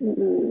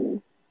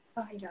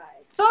 Oh my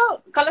god. So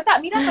kalau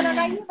tak Mira kalau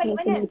raya balik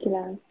mana? Okay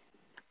lah.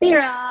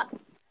 Perak.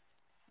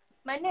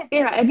 Mana?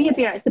 Perak, every year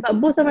Perak. Sebab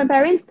both of my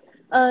parents,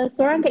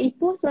 seorang kat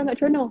Ipoh, seorang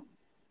kat Terengganu.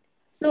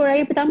 So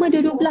raya pertama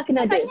dua-dua belah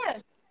kena ada.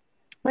 Katanya.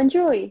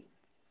 Manjoy.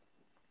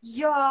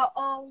 Ya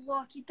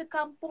Allah, kita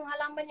kampung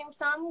halaman yang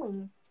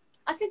sama.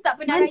 Asyik tak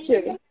pernah raya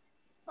Manjoy. saja.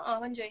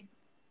 Manjoy.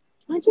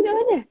 Manjoy kat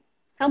mana?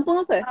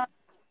 Kampung apa?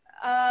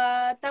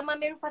 Taman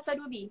Meru Fasa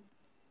Dubi.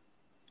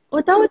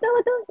 Oh tahu.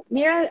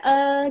 Mira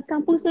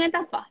kampung Sungai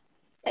Tapah.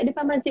 Kat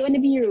depan Masjid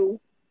Warna Biru.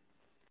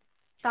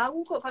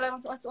 Tahu kot kalau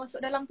masuk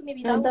dalam tu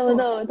maybe Tahu, tahu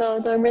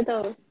kot. Mira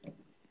tahu.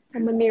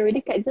 Taman Meru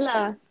dekat je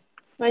lah.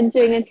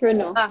 Manjoy dengan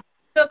Terengganu.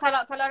 So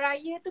kalau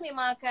raya tu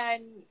memang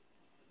akan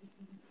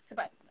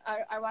sebab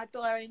arwah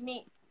tu orang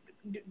ni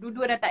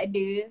dua-dua dah tak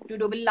ada,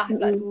 dua-dua belah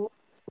pula tu.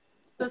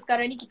 So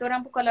sekarang ni kita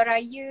orang pun kalau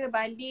raya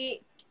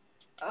balik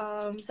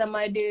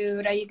sama ada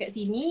raya kat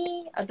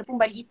sini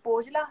ataupun balik Ipoh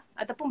je lah.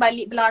 Ataupun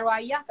balik belah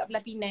arwah ayah kat belah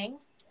Penang,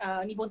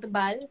 Nibong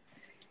Tebal.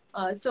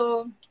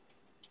 So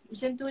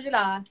macam tu je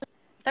lah.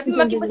 Tapi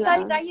Macam makin tu je besar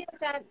lah. raya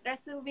macam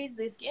rasa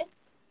beza sikit.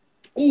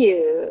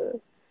 Ya.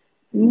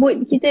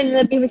 Mood kita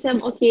lebih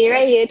macam okay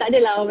raya tak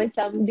adalah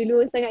macam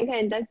dulu sangat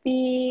kan. Tapi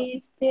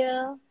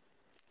still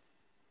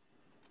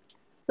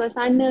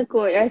suasana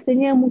kot.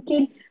 Rasanya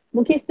mungkin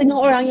setengah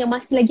orang yang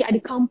masih lagi ada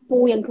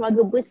kampung, yang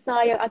keluarga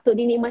besar, yang atuk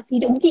nenek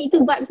masih hidup. Mungkin itu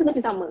vibe tu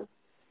masih sama.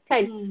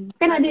 Kan?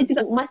 Kan ada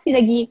juga masih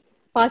lagi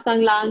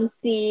pasang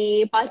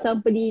langsir,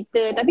 pasang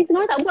pelita. Tapi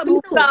setengah orang tak buat benda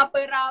tu. Tukar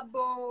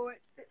perabot.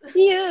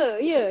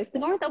 Ya.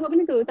 Setengah orang tak buat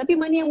benda tu. Tapi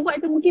mana yang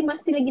buat tu mungkin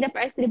masih lagi dapat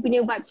rasa dia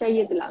punya vibe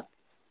raya tu lah.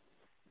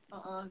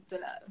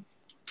 Betul lah.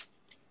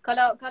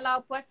 Kalau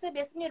puasa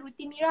biasanya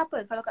rutin Mira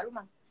apa kalau kat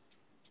rumah?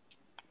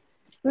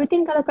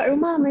 Rutin kalau kat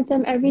rumah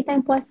macam every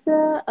time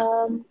puasa,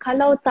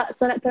 kalau tak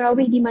solat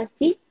tarawih di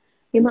masjid,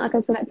 memang akan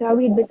solat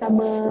tarawih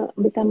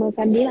bersama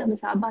family lah.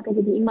 Masa abah akan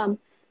jadi imam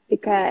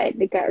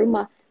dekat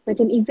rumah.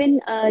 Macam even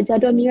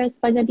jadual Mira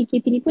sepanjang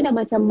PKP ni pun dah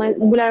macam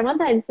bulan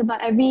Ramadhan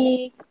sebab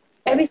every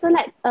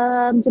solat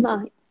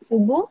jemaah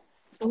subuh,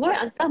 zuhur,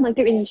 asar,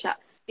 maghrib dan isyak.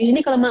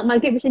 Usually kalau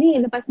maghrib macam ni,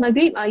 lepas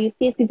maghrib you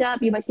stay sekejap,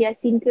 you baca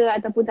yasin ke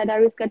ataupun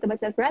tadarus ke atau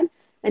baca Al-Quran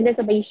and then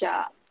sampai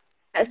isyak.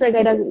 That's why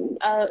kadang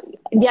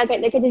dia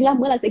akan jadi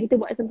lama lah sebab kita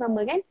buat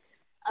sama-sama kan.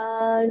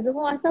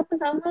 Zuhur asar pun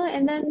sama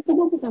and then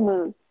subuh pun sama.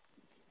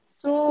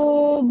 So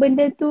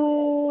benda tu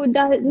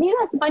dah ni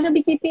lah sepanjang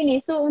PKP ni.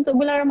 So untuk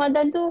bulan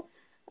Ramadan tu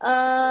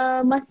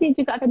masih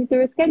juga akan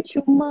diteruskan.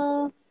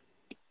 Cuma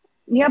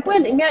Mira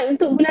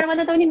untuk bulan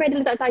Ramadan tahun ni Mira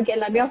letak target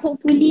lah. Mira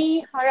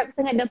hopefully harap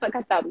sangat dapat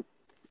khatam.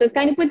 So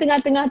sekarang ni pun tengah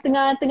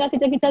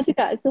kejar-kejar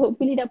juga. So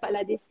hopefully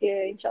dapatlah this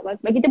year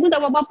insyaAllah. Sebab kita pun tak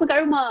buat apa-apa kat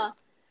rumah.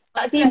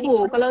 Tak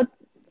sibuk. Kalau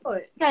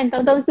kan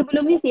tahun-tahun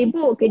sebelum ni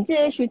sibuk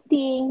kerja,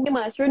 shooting,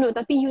 memanglah seronok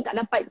tapi you tak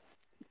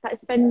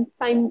spend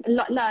time a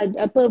lot lah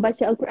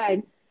baca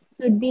Al-Quran.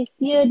 So this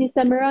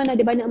time around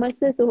ada banyak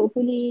masa so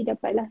hopefully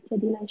dapatlah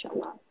jadilah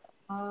insyaAllah.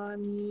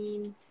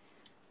 Amin.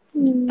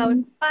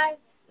 Tahun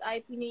lepas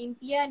I punya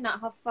impian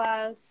nak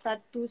hafal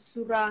satu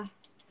surah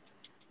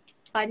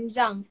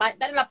panjang.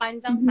 Tak adalah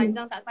panjang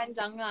tak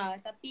panjang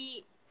lah.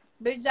 Tapi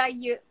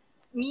berjaya.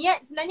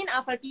 Niat sebenarnya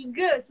nak hafal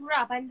 3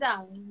 surah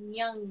panjang.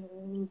 Yang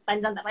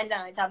panjang tak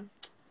panjang macam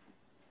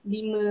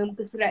 5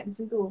 muka surat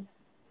macam tu.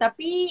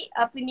 Tapi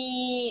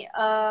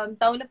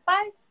tahun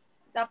lepas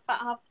dapat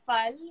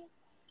hafal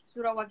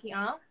surah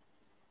Waqiah.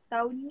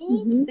 Tahun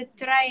ni kita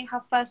try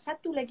hafal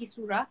satu lagi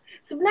surah.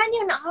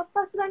 Sebenarnya nak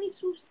hafal surah ni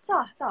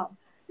susah tau.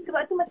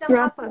 Sebab tu macam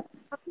hafal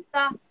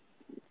surah.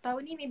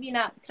 Tahun ni maybe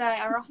nak try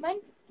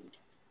Ar-Rahman.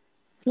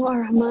 Oh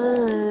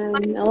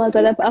Ar-Rahman. Allah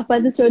kalau dapat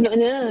hafal tu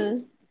seronoknya.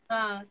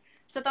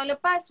 So tahun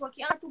lepas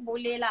Waqiah tu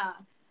boleh lah.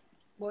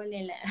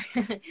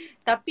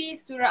 Tapi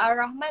surah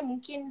Ar-Rahman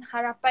mungkin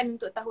harapan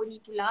untuk tahun ni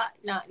pula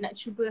nak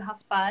cuba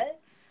hafal.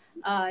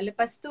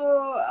 Lepas tu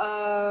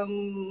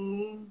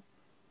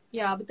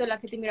ya betul lah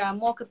kata Mira,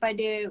 more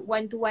kepada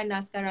one to one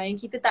lah sekarang.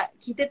 Yang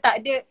kita tak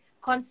ada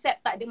konsep,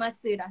 tak ada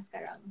masa dah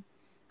sekarang.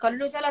 Kalau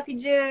dulu salah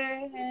kerja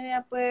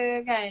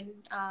apa kan.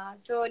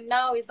 So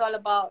now it's all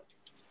about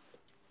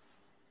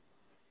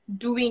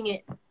doing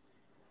it.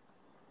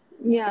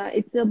 Yeah,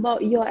 it's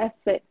about your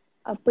effort.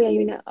 Apa yang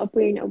you nak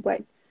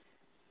buat.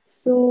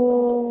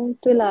 So,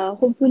 itulah.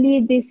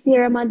 Hopefully this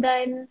year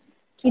Ramadan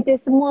kita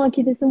semua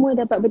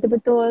dapat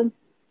betul-betul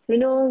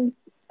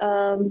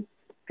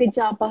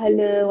kejar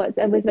pahala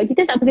whatsoever. Sebab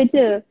kita tak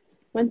bekerja.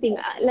 One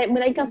thing, like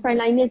melainkan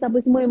frontliners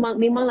apa semua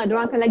memanglah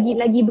diorang akan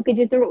lagi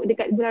bekerja teruk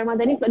dekat bulan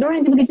Ramadan ni sebab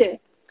diorang je bekerja.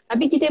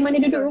 Tapi kita yang mana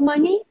duduk rumah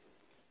ni,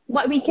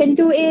 what we can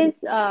do is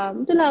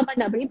itulah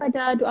banyak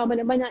beribadah, doa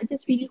banyak-banyak.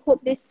 Just really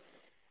hope this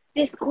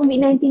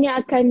COVID-19 ni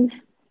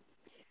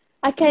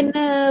akan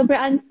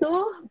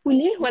beransur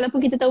pulih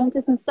walaupun kita tahu macam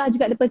susah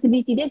juga ada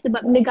possibility dia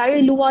sebab negara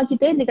luar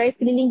kita, negara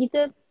sekeliling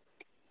kita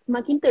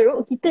semakin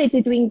teruk, kita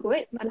je doing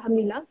good,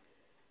 Alhamdulillah.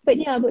 But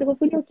yeah, but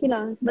hopefully okay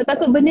lah. Sebab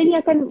takut benda ni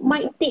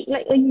might take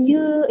like a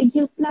year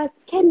plus,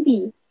 can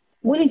be.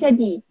 Boleh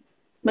jadi.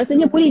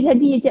 Maksudnya boleh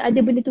jadi je ada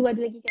benda tu ada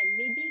lagi kan.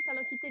 Maybe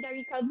kalau kita dah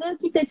recover,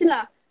 kita je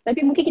lah Tapi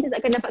mungkin kita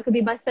tak akan dapat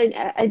kebebasan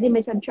as in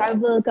macam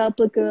travel ke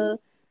apa ke.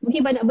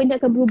 Mungkin banyak benda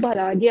akan berubah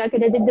lah. Dia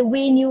akan ada the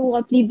way new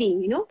of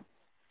living, you know.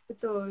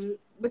 Betul.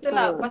 Betul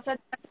lah. Pasal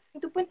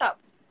itu pun tak,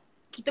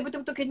 kita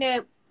betul-betul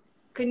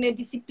kena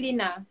disiplin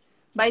lah.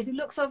 By the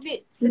looks of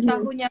it,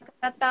 setahun yang akan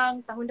datang,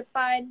 tahun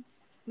depan,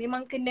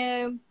 memang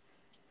kena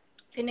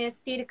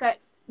stay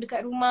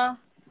dekat rumah.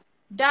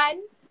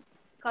 Dan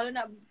kalau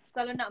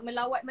nak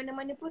melawat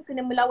mana-mana pun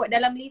kena melawat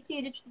dalam Malaysia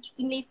je,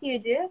 cuti-cuti Malaysia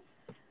je.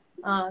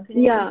 Kena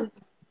macam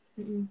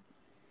tu.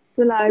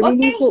 Itulah, I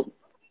really hope.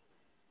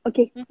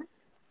 Okay.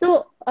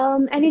 So,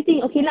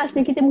 anything, okay last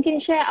kita mungkin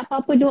share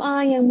apa-apa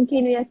doa yang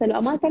mungkin Mira selalu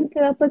amalkan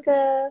ke apa ke?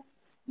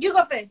 You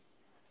go first.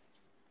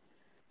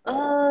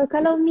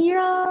 Kalau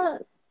Mira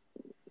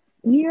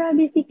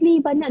basically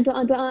banyak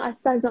doa-doa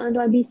asas,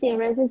 doa-doa basic yang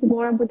rasa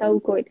semua orang pun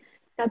tahu kot.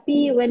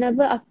 Tapi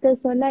whenever after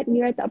solat,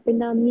 Mira tak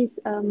pernah miss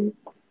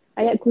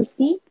ayat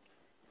kursi.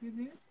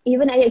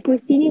 Even ayat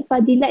kursi ni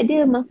fadilat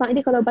dia, manfaat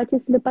dia kalau baca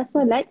selepas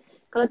solat,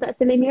 kalau tak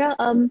salah Mira,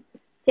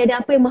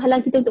 tiada apa yang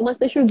menghalang kita untuk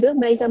masuk syurga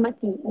melainkan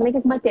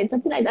kematian.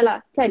 Something like that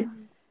lah, kan?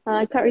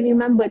 Can't really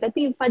remember.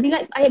 Tapi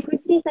fadilat ayat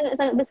kursi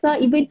sangat-sangat besar.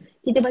 Even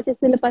kita baca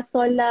selepas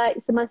solat,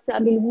 semasa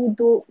ambil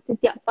wuduk,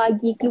 setiap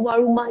pagi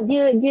keluar rumah,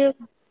 dia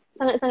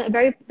sangat-sangat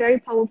very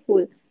very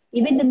powerful.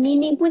 Even the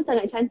meaning pun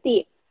sangat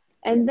cantik.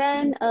 And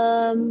then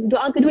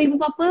doa kedua ibu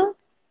bapa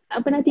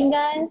tak pernah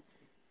tinggal,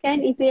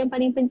 kan? Itu yang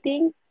paling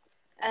penting.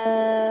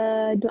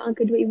 Doa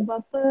kedua ibu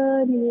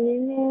bapa,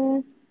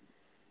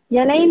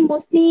 yang lain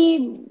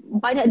mostly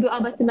banyak doa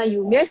bahasa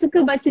Melayu. Mira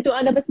suka baca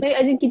doa dalam bahasa Melayu,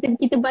 as in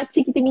kita baca,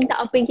 kita minta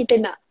apa yang kita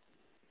nak.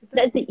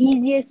 That's the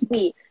easiest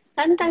way.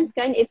 Sometimes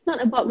kan, it's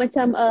not about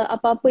macam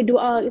apa-apa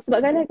doa.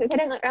 Sebab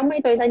kadang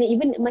ramai tau yang tanya,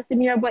 even masa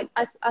Mira buat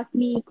ask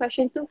me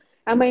questions tu,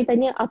 ramai yang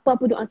tanya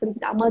apa-apa doa sebab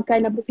kita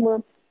amalkan apa semua.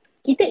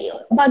 Kita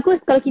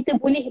bagus kalau kita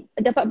boleh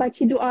dapat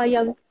baca doa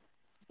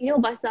yang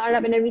bahasa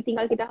Arab and everything,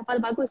 kalau kita hafal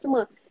bagus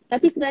semua.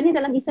 Tapi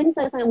sebenarnya dalam Islam ni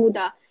sangat-sangat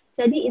mudah.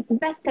 Jadi it's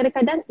best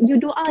kadang-kadang you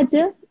doa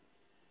je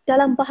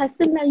dalam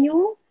bahasa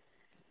Melayu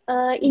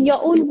in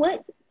your own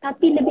words,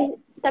 tapi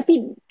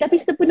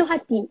sepenuh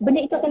hati.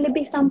 Benda itu akan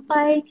lebih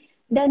sampai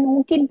dan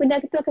mungkin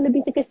benda itu akan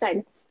lebih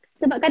terkesan.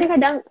 Sebab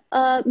kadang-kadang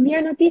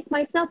Mira notice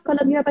myself,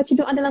 kalau Mira baca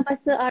doa dalam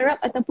bahasa Arab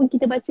ataupun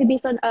kita baca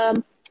based on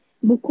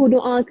buku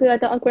doa ke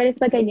atau Al-Quran dan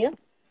sebagainya,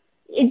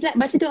 it's like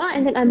baca doa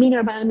and then amin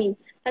ya rabbal alamin.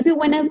 Tapi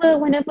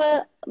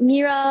whenever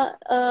Mira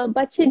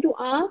baca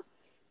doa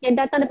yang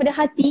datang daripada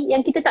hati,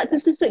 yang kita tak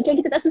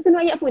susun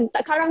ayat pun,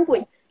 tak karang pun,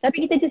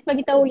 tapi kita just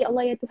bagi tahu, ya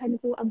Allah ya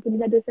Tuhanku,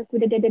 ampunilah dosaku,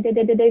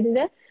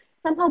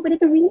 somehow benda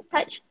tu really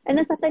touch, and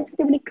then sometimes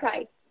kita boleh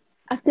cry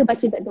after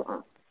baca that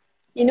doa.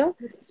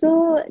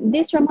 So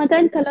this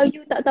Ramadan, kalau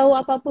you tak tahu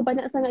apa-apa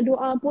banyak sangat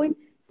doa pun,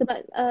 sebab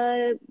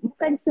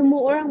bukan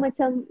semua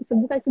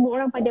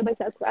orang pandai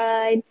baca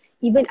Al-Quran.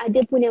 Even ada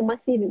pun yang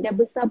masih dah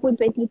besar pun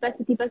 20+,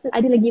 30+,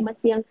 ada lagi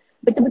masih yang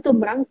betul-betul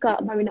merangkak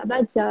baru nak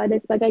belajar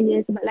dan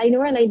sebagainya. Sebab lain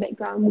orang lain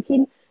background.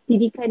 Mungkin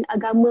didikan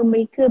agama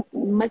mereka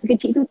masa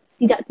kecil tu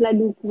tidak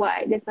terlalu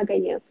kuat dan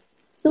sebagainya.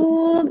 So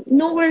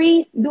no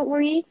worries, don't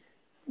worry.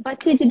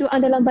 Baca je doa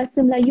dalam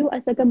bahasa Melayu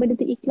asalkan benda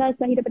tu ikhlas,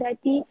 lahir daripada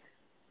hati.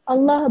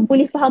 Allah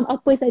boleh faham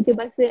apa saja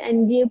bahasa,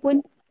 and dia pun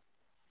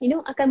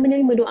akan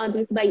menerima doa tu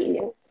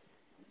sebaiknya.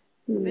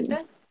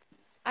 Betul.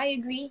 I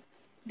agree.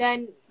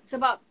 Dan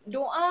sebab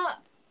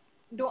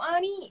doa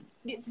ni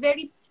it's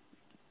very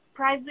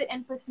private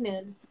and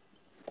personal.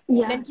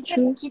 Dan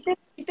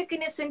kita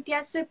kena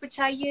sentiasa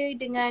percaya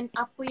dengan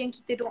apa yang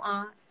kita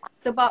doa.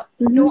 Sebab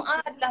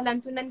doa adalah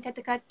lantunan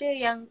kata-kata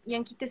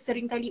yang kita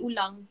sering kali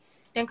ulang.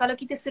 Dan kalau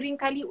kita sering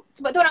kali,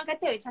 sebab tu orang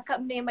kata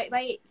cakap benda yang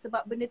baik-baik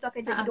sebab benda tu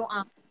akan jadi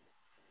doa.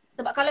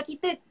 Sebab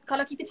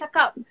kalau kita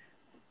cakap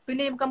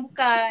benda yang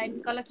bukan-bukan,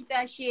 kalau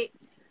kita asyik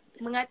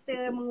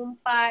mengata,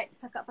 mengumpat,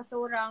 cakap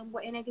pasal orang,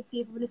 buat yang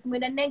negatif, benda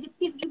semua, dan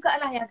negatif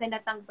jugalah yang akan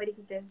datang kepada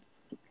kita.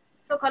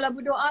 So kalau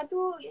berdoa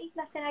tu,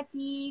 ikhlaskan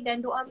hati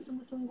dan doa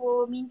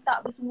bersungguh-sungguh, minta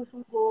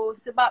bersungguh-sungguh,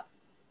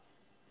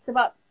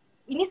 sebab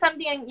ini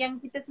something yang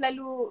kita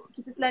selalu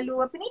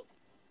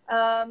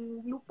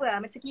lupa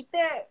lah. Macam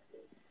kita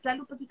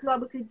selalu pergi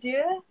keluar bekerja,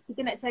 kita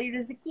nak cari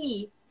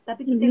rezeki,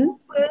 tapi kita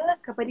lupa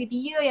kepada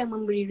dia yang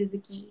memberi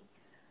rezeki.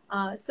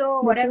 So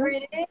whatever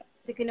it is,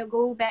 kita kena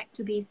go back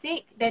to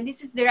basic, dan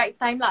this is the right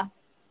time lah.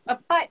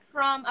 Apart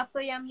from apa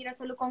yang Mira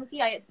selalu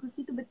kongsi, ayat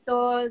kursi tu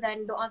betul,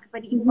 dan doa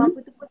kepada ibu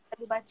bapa tu pun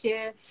selalu baca.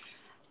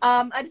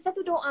 Ada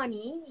satu doa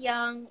ni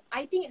yang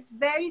I think it's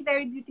very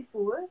very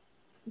beautiful,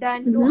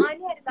 dan doa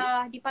ni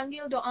adalah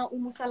dipanggil doa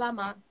Ummu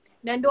Salamah.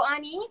 Dan doa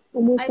ni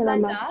I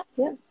belajar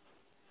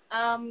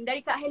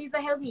dari Kak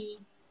Heliza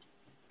Helmi.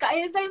 Kak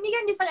Heliza Helmi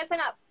kan dia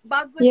sangat-sangat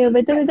bagus. Ya,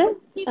 betul.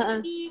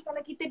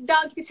 Kalau kita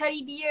down, kita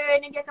cari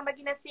dia dan dia akan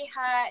bagi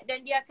nasihat,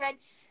 dan dia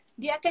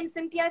akan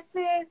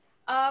sentiasa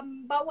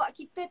bawa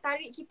kita,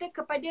 tarik kita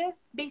kepada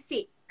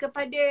basic,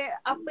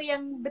 kepada apa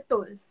yang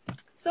betul.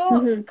 So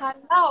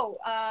kalau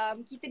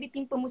kita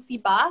ditimpa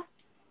musibah,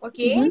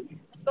 okay,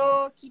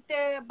 so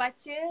kita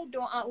baca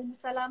doa Ummu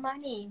Salamah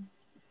ni.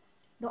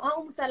 Doa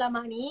Ummu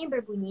Salamah ni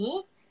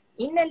berbunyi,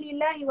 Inna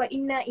lillahi wa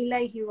inna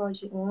ilaihi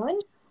raji'un.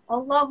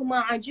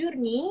 Allahumma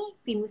ajurni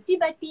fi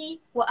musibati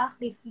wa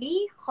akhlif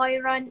li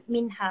khairan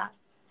minha.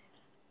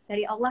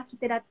 Dari Allah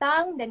kita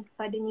datang dan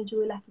kepadanya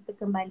jugalah kita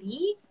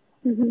kembali.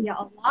 Ya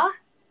Allah,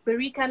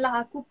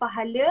 berikanlah aku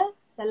pahala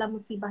dalam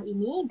musibah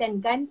ini dan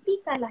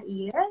gantikanlah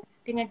ia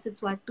dengan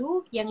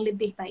sesuatu yang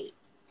lebih baik.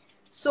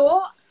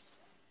 So,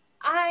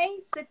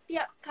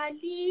 setiap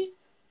kali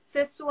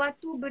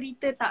sesuatu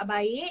berita tak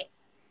baik,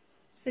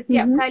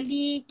 setiap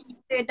kali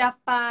kita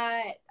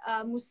dapat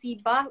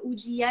musibah,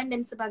 ujian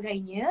dan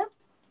sebagainya,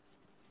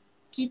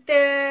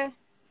 kita...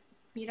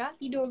 Mira,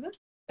 tidur ke?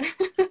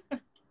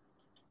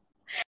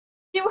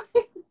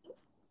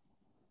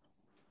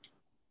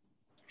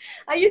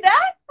 Are you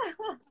there?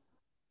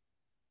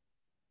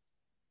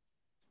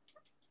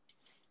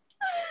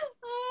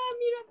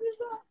 Mira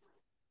Filzah.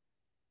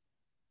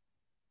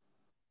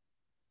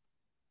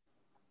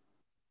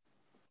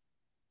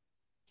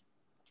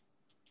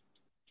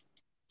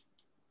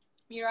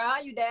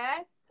 Mira, you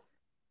there?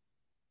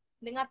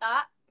 Dengar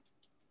tak?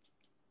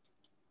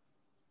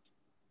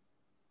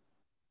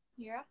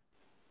 Mira?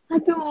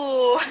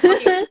 Aduh.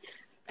 Okay.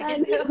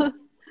 Aduh.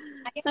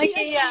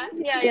 Okay, ya.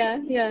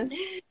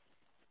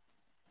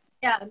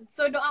 Ya,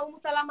 so doa Ummu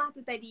Salamah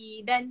tu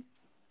tadi dan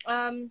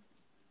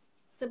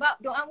sebab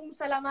doa Ummu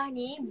Salamah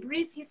ni,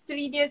 brief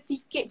history dia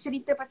sikit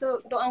cerita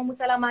pasal doa Ummu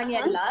Salamah ni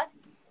adalah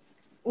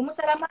Ummu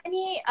Salamah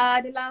ni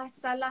adalah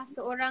salah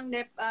seorang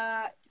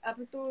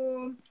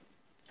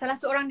salah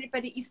seorang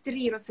daripada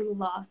isteri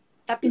Rasulullah.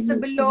 Tapi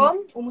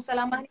sebelum Ummu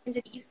Salamah ni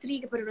menjadi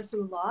isteri kepada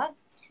Rasulullah,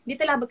 dia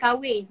telah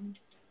berkahwin.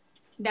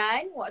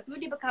 Dan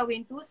waktu dia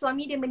berkahwin tu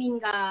suami dia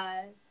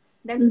meninggal.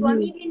 Dan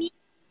suami dia ni,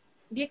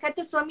 dia kata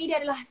suami dia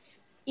adalah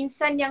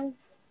insan yang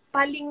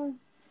paling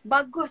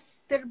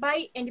bagus,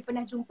 terbaik yang dia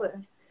pernah jumpa.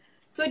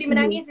 So dia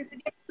menangis, dia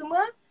sedih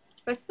semua.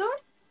 Lepas tu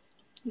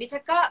dia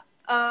cakap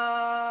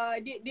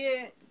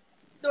dia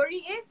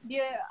story is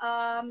dia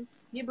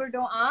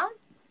berdoa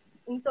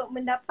untuk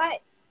mendapat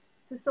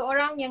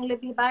seseorang yang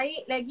lebih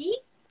baik lagi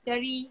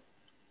dari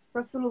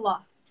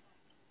Rasulullah.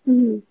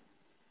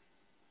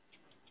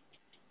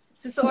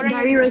 Seseorang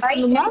dari yang lebih baik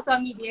Rasulullah? dari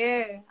suami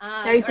dia.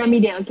 Dari suami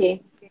dia,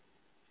 okay.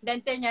 Dan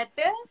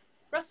ternyata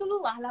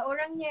Rasulullah lah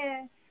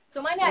orangnya.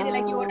 So mana ada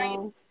lagi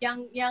orang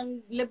yang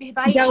lebih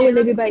baik jauh dari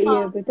lebih baik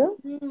Rasulullah. dia, betul?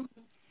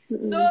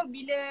 So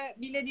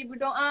bila dia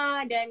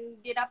berdoa dan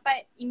dia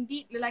dapat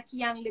indeed lelaki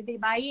yang lebih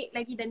baik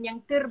lagi dan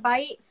yang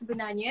terbaik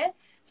sebenarnya.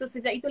 So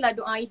sejak itulah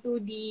doa itu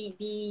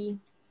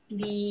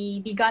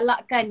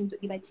digalakkan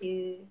untuk dibaca.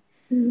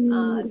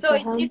 So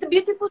it's a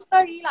beautiful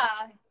story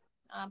lah.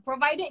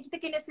 Provided kita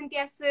kena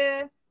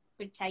sentiasa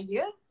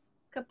percaya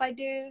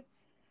kepada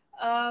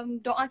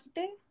doa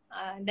kita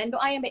dan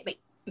doa yang baik-baik.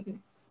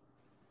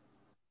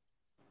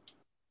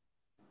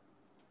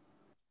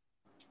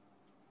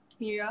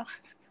 Mira.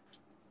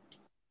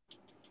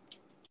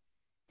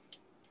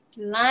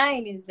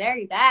 Line is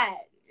very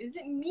bad. Is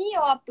it me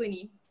or apa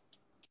ni?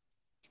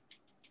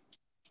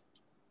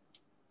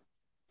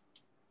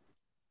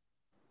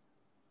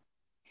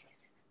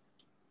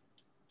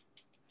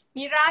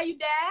 Mira, are you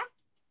there?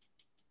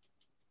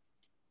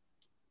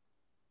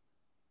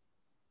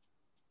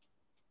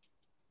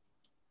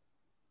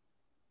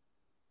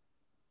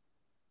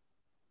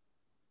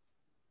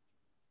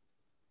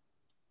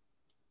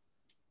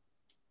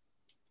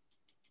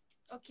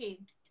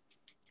 Okay.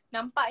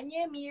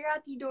 Nampaknya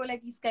Mira tidur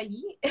lagi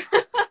sekali.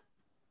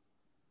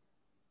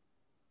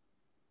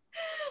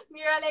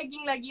 Mira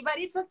lagging lagi. But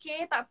it's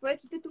okay. Tak apa.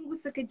 Kita tunggu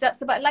sekejap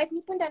sebab live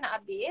ni pun dah nak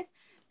habis.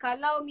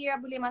 Kalau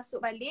Mira boleh masuk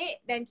balik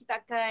dan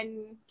kita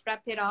akan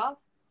wrap it off.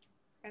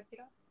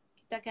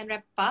 Kita akan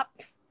wrap up.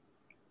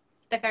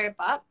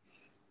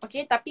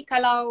 Okay. Tapi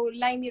kalau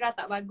line Mira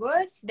tak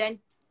bagus dan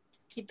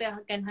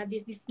kita akan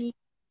habis di sini.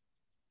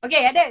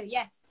 Okay, ada.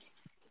 Yes.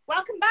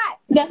 Welcome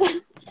back.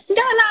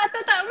 Dah lah,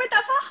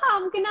 tak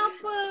faham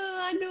kenapa.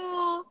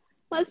 Aduh.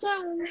 What's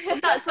wrong?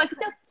 Tak,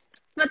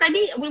 sebab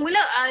tadi mula-mula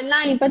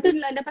line, lepas tu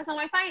dah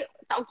pasang wifi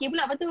tak okey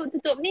pula, lepas tu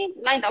tutup ni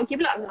line tak okey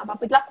pula.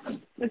 Apa-apa je lah.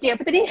 Okey,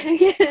 apa tadi?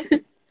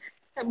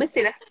 Tak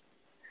bersih lah.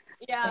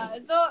 Ya,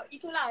 so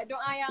itulah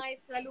doa yang I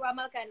selalu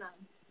amalkan lah.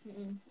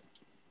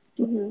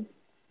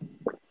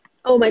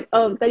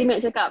 Tadi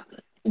Mek cakap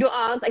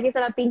doa tak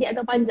kisahlah pendek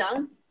atau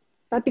panjang,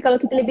 tapi kalau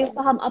kita lebih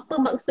faham apa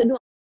maksud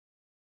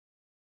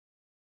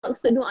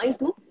doa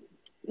itu,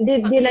 dia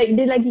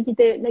lagi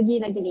kita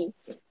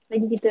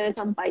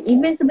sampai.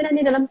 Even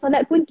sebenarnya dalam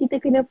solat pun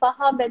kita kena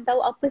faham dan tahu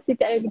apa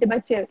setiap yang kita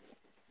baca.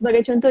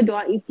 Sebagai contoh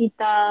doa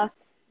iftitah,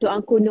 doa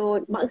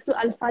kunut, maksud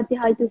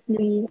Al-Fatihah itu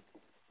sendiri.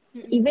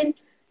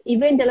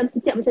 Even dalam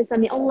setiap macam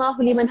sami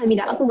Allahu liman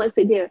hamidah, apa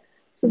maksud dia?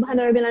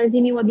 Subhanarabbil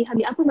azimi wa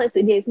bihamdi, apa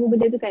maksud dia? Semua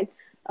benda tu kan.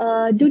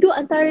 Duduk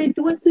antara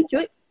dua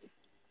sujud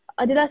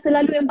adalah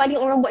selalu yang paling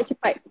orang buat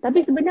cepat.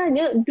 Tapi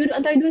sebenarnya duduk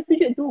antara dua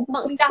sujud tu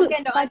maksud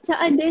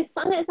bacaan dia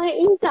sangat-sangat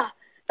indah.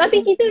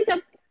 Tapi kita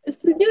macam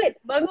sujud,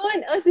 bangun,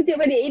 sujud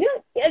balik. You know,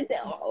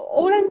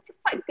 orang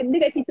cepat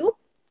dekat situ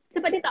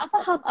sebab dia tak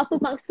faham apa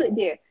maksud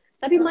dia.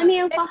 Tapi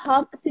mana yang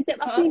faham setiap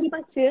apa yang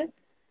dibaca,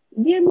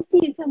 dia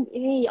mesti macam,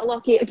 hey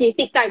Allah, okay,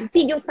 take time.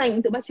 Take your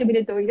time untuk baca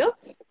benda tu, you know.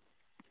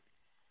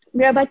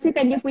 Mira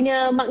bacakan dia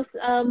punya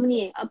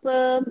ni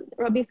apa,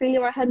 Rabbi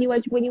Fili Warhamni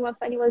Wajbuni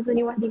Wafani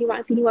Wazuni Wahdini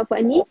Wa'afini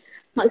Wafani.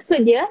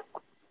 Maksud dia,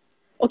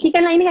 okey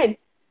kan line ni kan?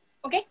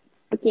 Okay?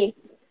 Okey.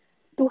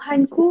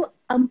 Tuhanku,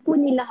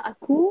 ampunilah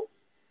aku,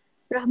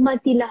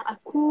 rahmatilah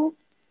aku,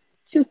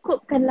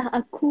 cukupkanlah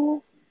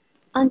aku,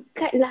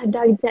 angkatlah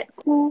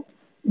darjatku,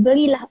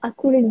 berilah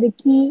aku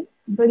rezeki,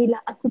 berilah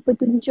aku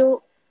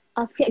petunjuk,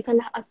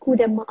 afiatkanlah aku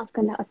dan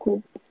maafkanlah aku.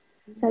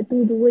 1,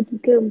 2,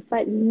 3,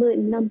 4, 5,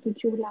 6,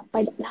 7,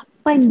 8.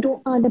 8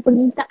 doa dan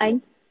permintaan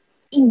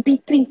in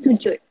between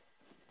sujud.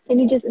 Can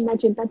you just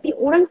imagine? Tapi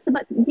orang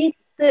sebab dia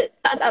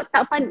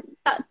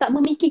tak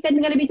memikirkan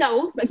dengan lebih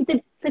jauh sebab kita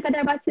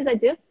sekadar baca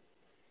saja.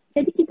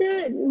 Jadi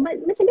kita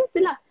macam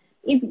biasalah.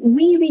 If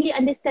we really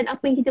understand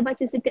apa yang kita baca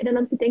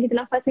dalam setiap yang kita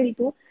lafaz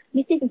itu,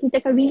 mesti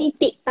kita akan really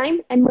take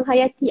time and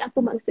menghayati apa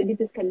maksud dia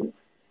tu sekali.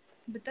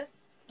 Betul.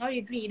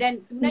 I agree.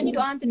 Dan sebenarnya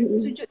doa hantar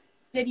sujud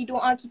jadi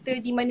doa kita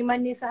di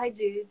mana-mana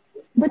sahaja.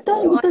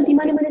 Betul, doa betul di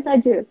mana-mana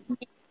sahaja.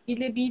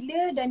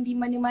 Bila-bila dan di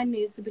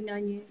mana-mana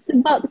sebenarnya.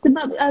 Sebab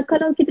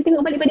kalau kita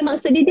tengok balik pada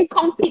maksud dia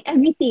complete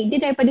everything. Dia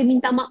daripada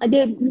minta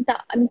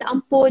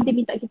ampun, dia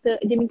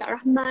minta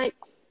rahmat,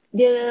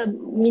 dia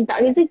minta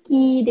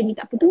rezeki, dia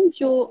minta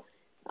petunjuk.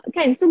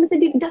 Kan? So macam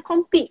dia dah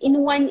complete in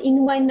one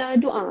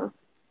doa.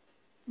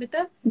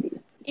 Betul?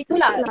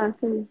 Itulah.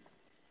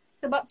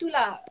 Sebab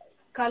itulah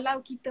kalau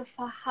kita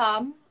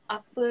faham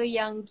apa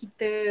yang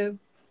kita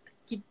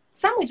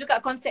sama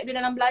juga konsep dia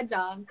dalam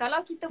belajar.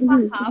 Kalau kita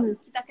faham,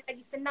 kita akan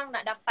lagi senang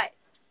nak dapat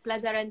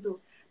pelajaran tu.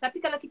 Tapi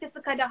kalau kita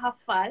sekadar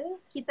hafal,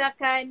 kita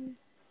akan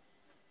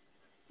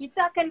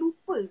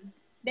lupa.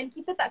 Dan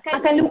kita takkan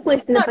lupa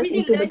selepas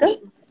really itu,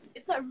 betul?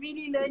 It's not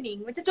really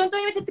learning. Macam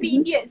contohnya macam 3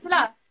 Idiots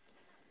lah.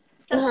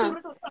 Catur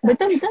tu.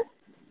 Betul.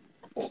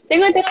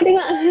 Tengok.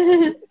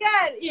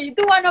 Kan?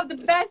 Itu one of the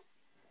best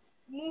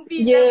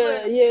movies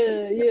ever.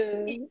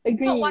 Yeah.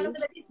 Agree. Not one of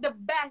the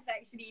best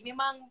actually.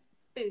 Memang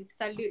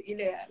salute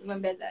gila.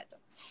 Memang best lah tu.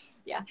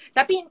 Yeah.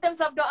 Tapi in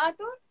terms of doa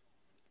tu,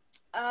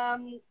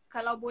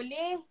 kalau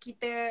boleh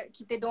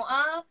kita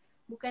doa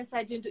bukan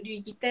saja untuk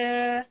diri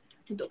kita,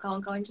 untuk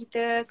kawan-kawan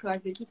kita,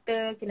 keluarga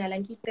kita,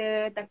 kenalan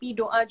kita, tapi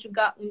doa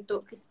juga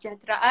untuk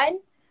kesejahteraan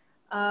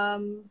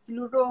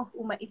seluruh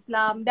umat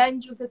Islam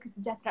dan juga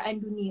kesejahteraan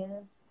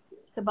dunia.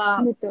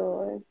 Sebab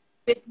betul.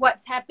 With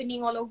what's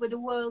happening all over the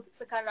world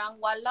sekarang,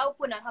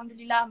 walaupun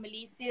Alhamdulillah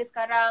Malaysia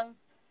sekarang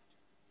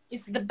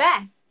is the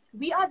best.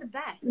 We are the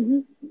best.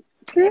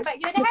 True. But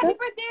you're the happy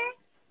birthday,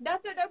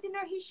 Dr.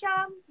 Nur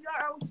Hisham. You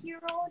are our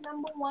hero,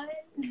 number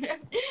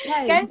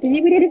 1. Kan? Jadi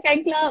dia ada fan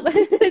club.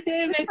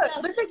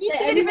 Betul, kita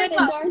jadi fan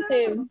club. Adores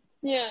him.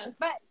 Yeah.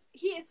 But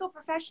he is so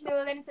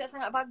professional dan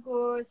sangat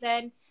bagus,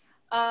 and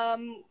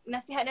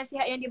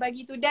nasihat-nasihat yang dia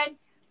bagi tu, dan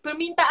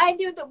permintaan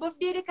dia untuk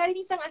birthday dia kali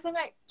ni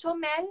sangat-sangat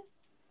comel.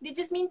 Dia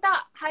just minta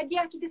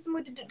hadiah kita semua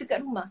duduk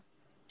dekat rumah.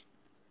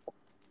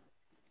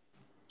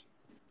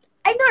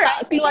 I know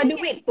right?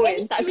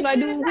 Tak keluar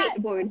duit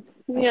pun.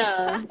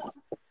 Ya.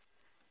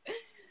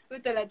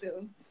 Betul lah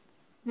tu.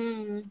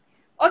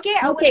 Okay,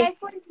 our live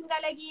pun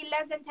tinggal lagi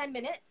less than 10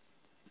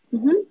 minutes.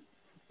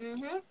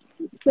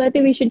 So I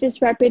think we should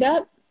just wrap it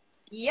up.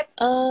 Yep.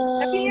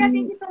 Tapi Mira,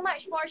 thank you so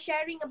much for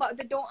sharing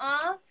about the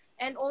doa.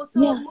 And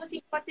also most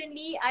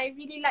importantly, I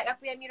really like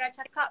apa yang Mira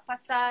cakap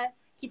pasal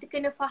kita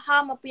kena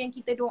faham apa yang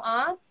kita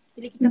doa.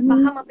 Bila kita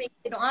faham apa yang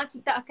kita doa,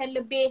 kita akan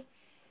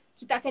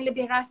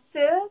lebih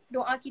rasa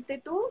doa kita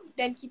tu,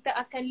 dan kita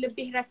akan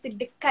lebih rasa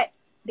dekat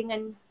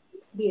dengan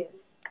dia.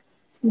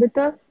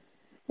 Betul.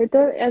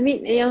 I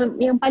mean,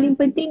 yang paling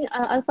penting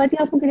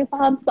Al-Fatihah pun kena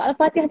faham, sebab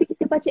Al-Fatihah tu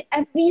kita baca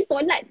every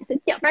solat,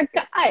 setiap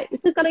rakaat.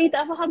 So kalau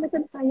kita tak faham,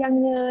 macam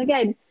sayangnya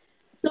kan.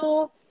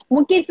 So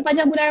mungkin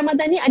sepanjang bulan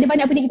Ramadan ni ada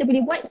banyak benda kita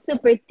boleh buat,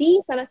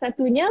 seperti salah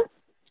satunya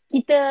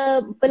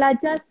kita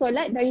belajar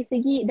solat dari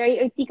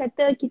erti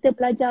kata, kita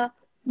belajar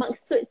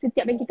maksud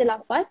setiap yang kita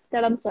lafaz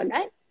dalam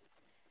solat.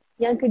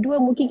 Yang kedua,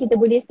 mungkin kita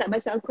boleh start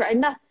baca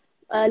Al-Quran lah.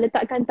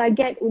 Letakkan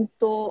target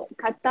untuk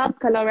khatam.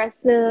 Kalau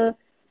rasa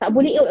tak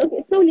boleh,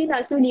 slowly.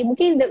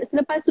 Mungkin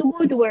selepas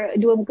subuh 2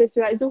 muka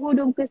surat, Zuhur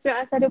 2 muka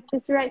surat, Asar 2 muka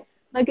surat,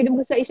 Maghrib 2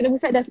 muka surat, Isyak 2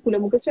 muka surat, dah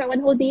 10 muka surat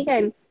one whole day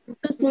kan.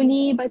 So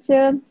slowly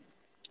baca.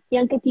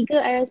 Yang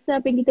ketiga, I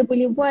rasa apa yang kita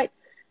boleh buat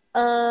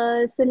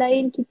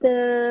selain kita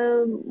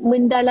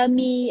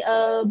mendalami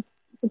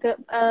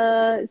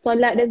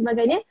solat dan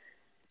sebagainya,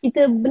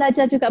 kita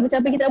belajar juga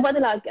macam apa kita buat tu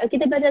lah.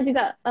 Kita belajar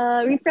juga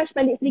refresh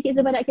balik sedikit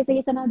sebanyak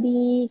kisah-kisah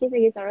Nabi,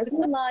 kisah-kisah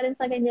Rasulullah dan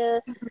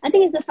sebagainya. I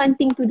think it's a fun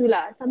thing to do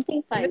lah.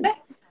 Something fun.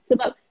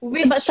 Sebab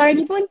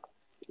sekarang ni pun,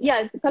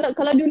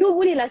 kalau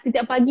dulu boleh lah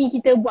setiap pagi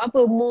kita buat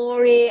apa,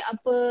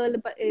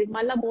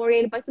 malam more,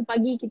 lepas tu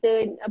pagi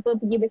kita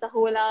pergi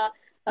bersahur lah.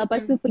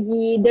 Lepas tu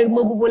pergi derma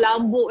bubur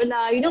lambuk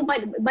lah. You know,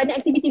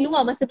 banyak aktiviti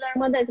luar masa bulan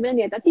Ramadan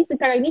sebenarnya. Tapi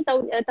sekarang ni,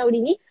 tahun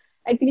ini,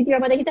 aktiviti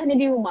Ramadan kita hanya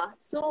di rumah.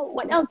 So,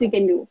 what else we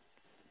can do?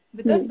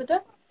 Betul.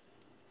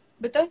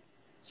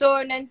 So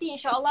nanti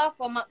insyaAllah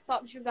for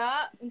Maktab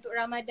juga untuk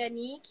Ramadan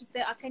ni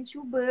kita akan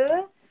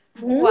cuba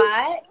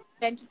buat,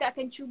 dan kita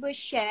akan cuba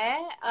share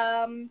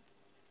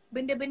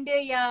benda-benda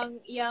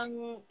yang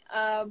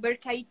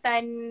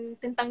berkaitan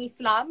tentang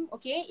Islam,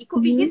 okay? It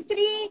could be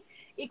history,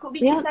 it could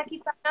be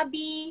kisah-kisah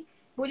Nabi.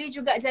 Boleh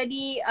juga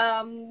jadi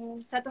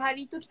satu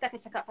hari tu kita akan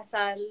cakap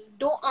pasal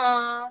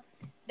doa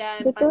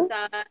dan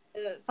pasal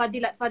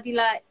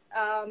fadilat-fadilat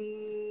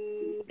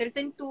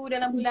tertentu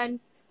dalam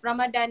bulan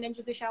Ramadan dan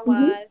juga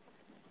Syawal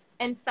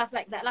and stuff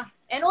like that lah.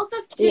 And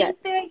also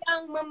cerita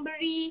yang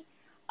memberi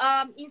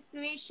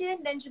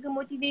inspiration dan juga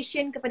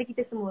motivation kepada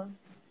kita semua.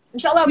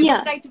 InsyaAllah we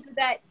will try to do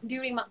that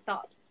during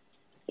Maktab.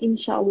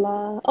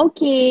 InsyaAllah.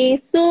 Okay,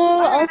 so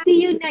I'll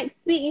see you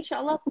next week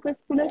insyaAllah pukul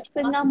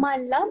 10:30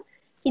 malam.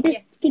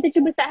 Kita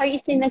cuba start hari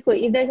Isnin lah kot.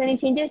 If there's any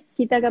changes,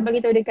 kita akan bagi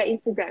tahu dekat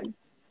Instagram.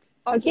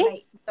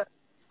 Okay?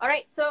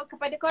 Alright, so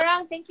kepada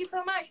korang, thank you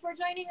so much for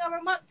joining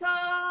our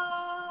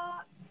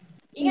Maktab.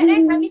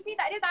 Ingat Khamis ni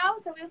tak ada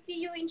tahu, so we'll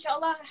see you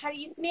insyaAllah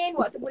hari Isnin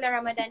waktu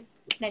bulan Ramadan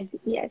nanti.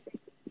 Yes.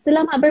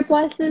 Selamat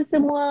berpuasa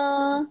semua.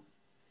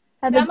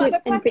 Have a good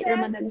and great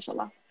Ramadan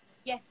insyaAllah.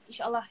 Yes,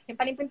 insyaAllah. Yang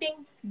paling penting,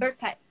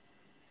 berkat.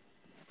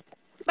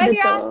 Bye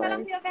Mira, salam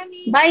to your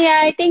family.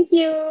 Bye, thank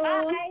you.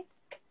 Bye.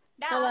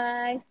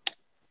 Bye.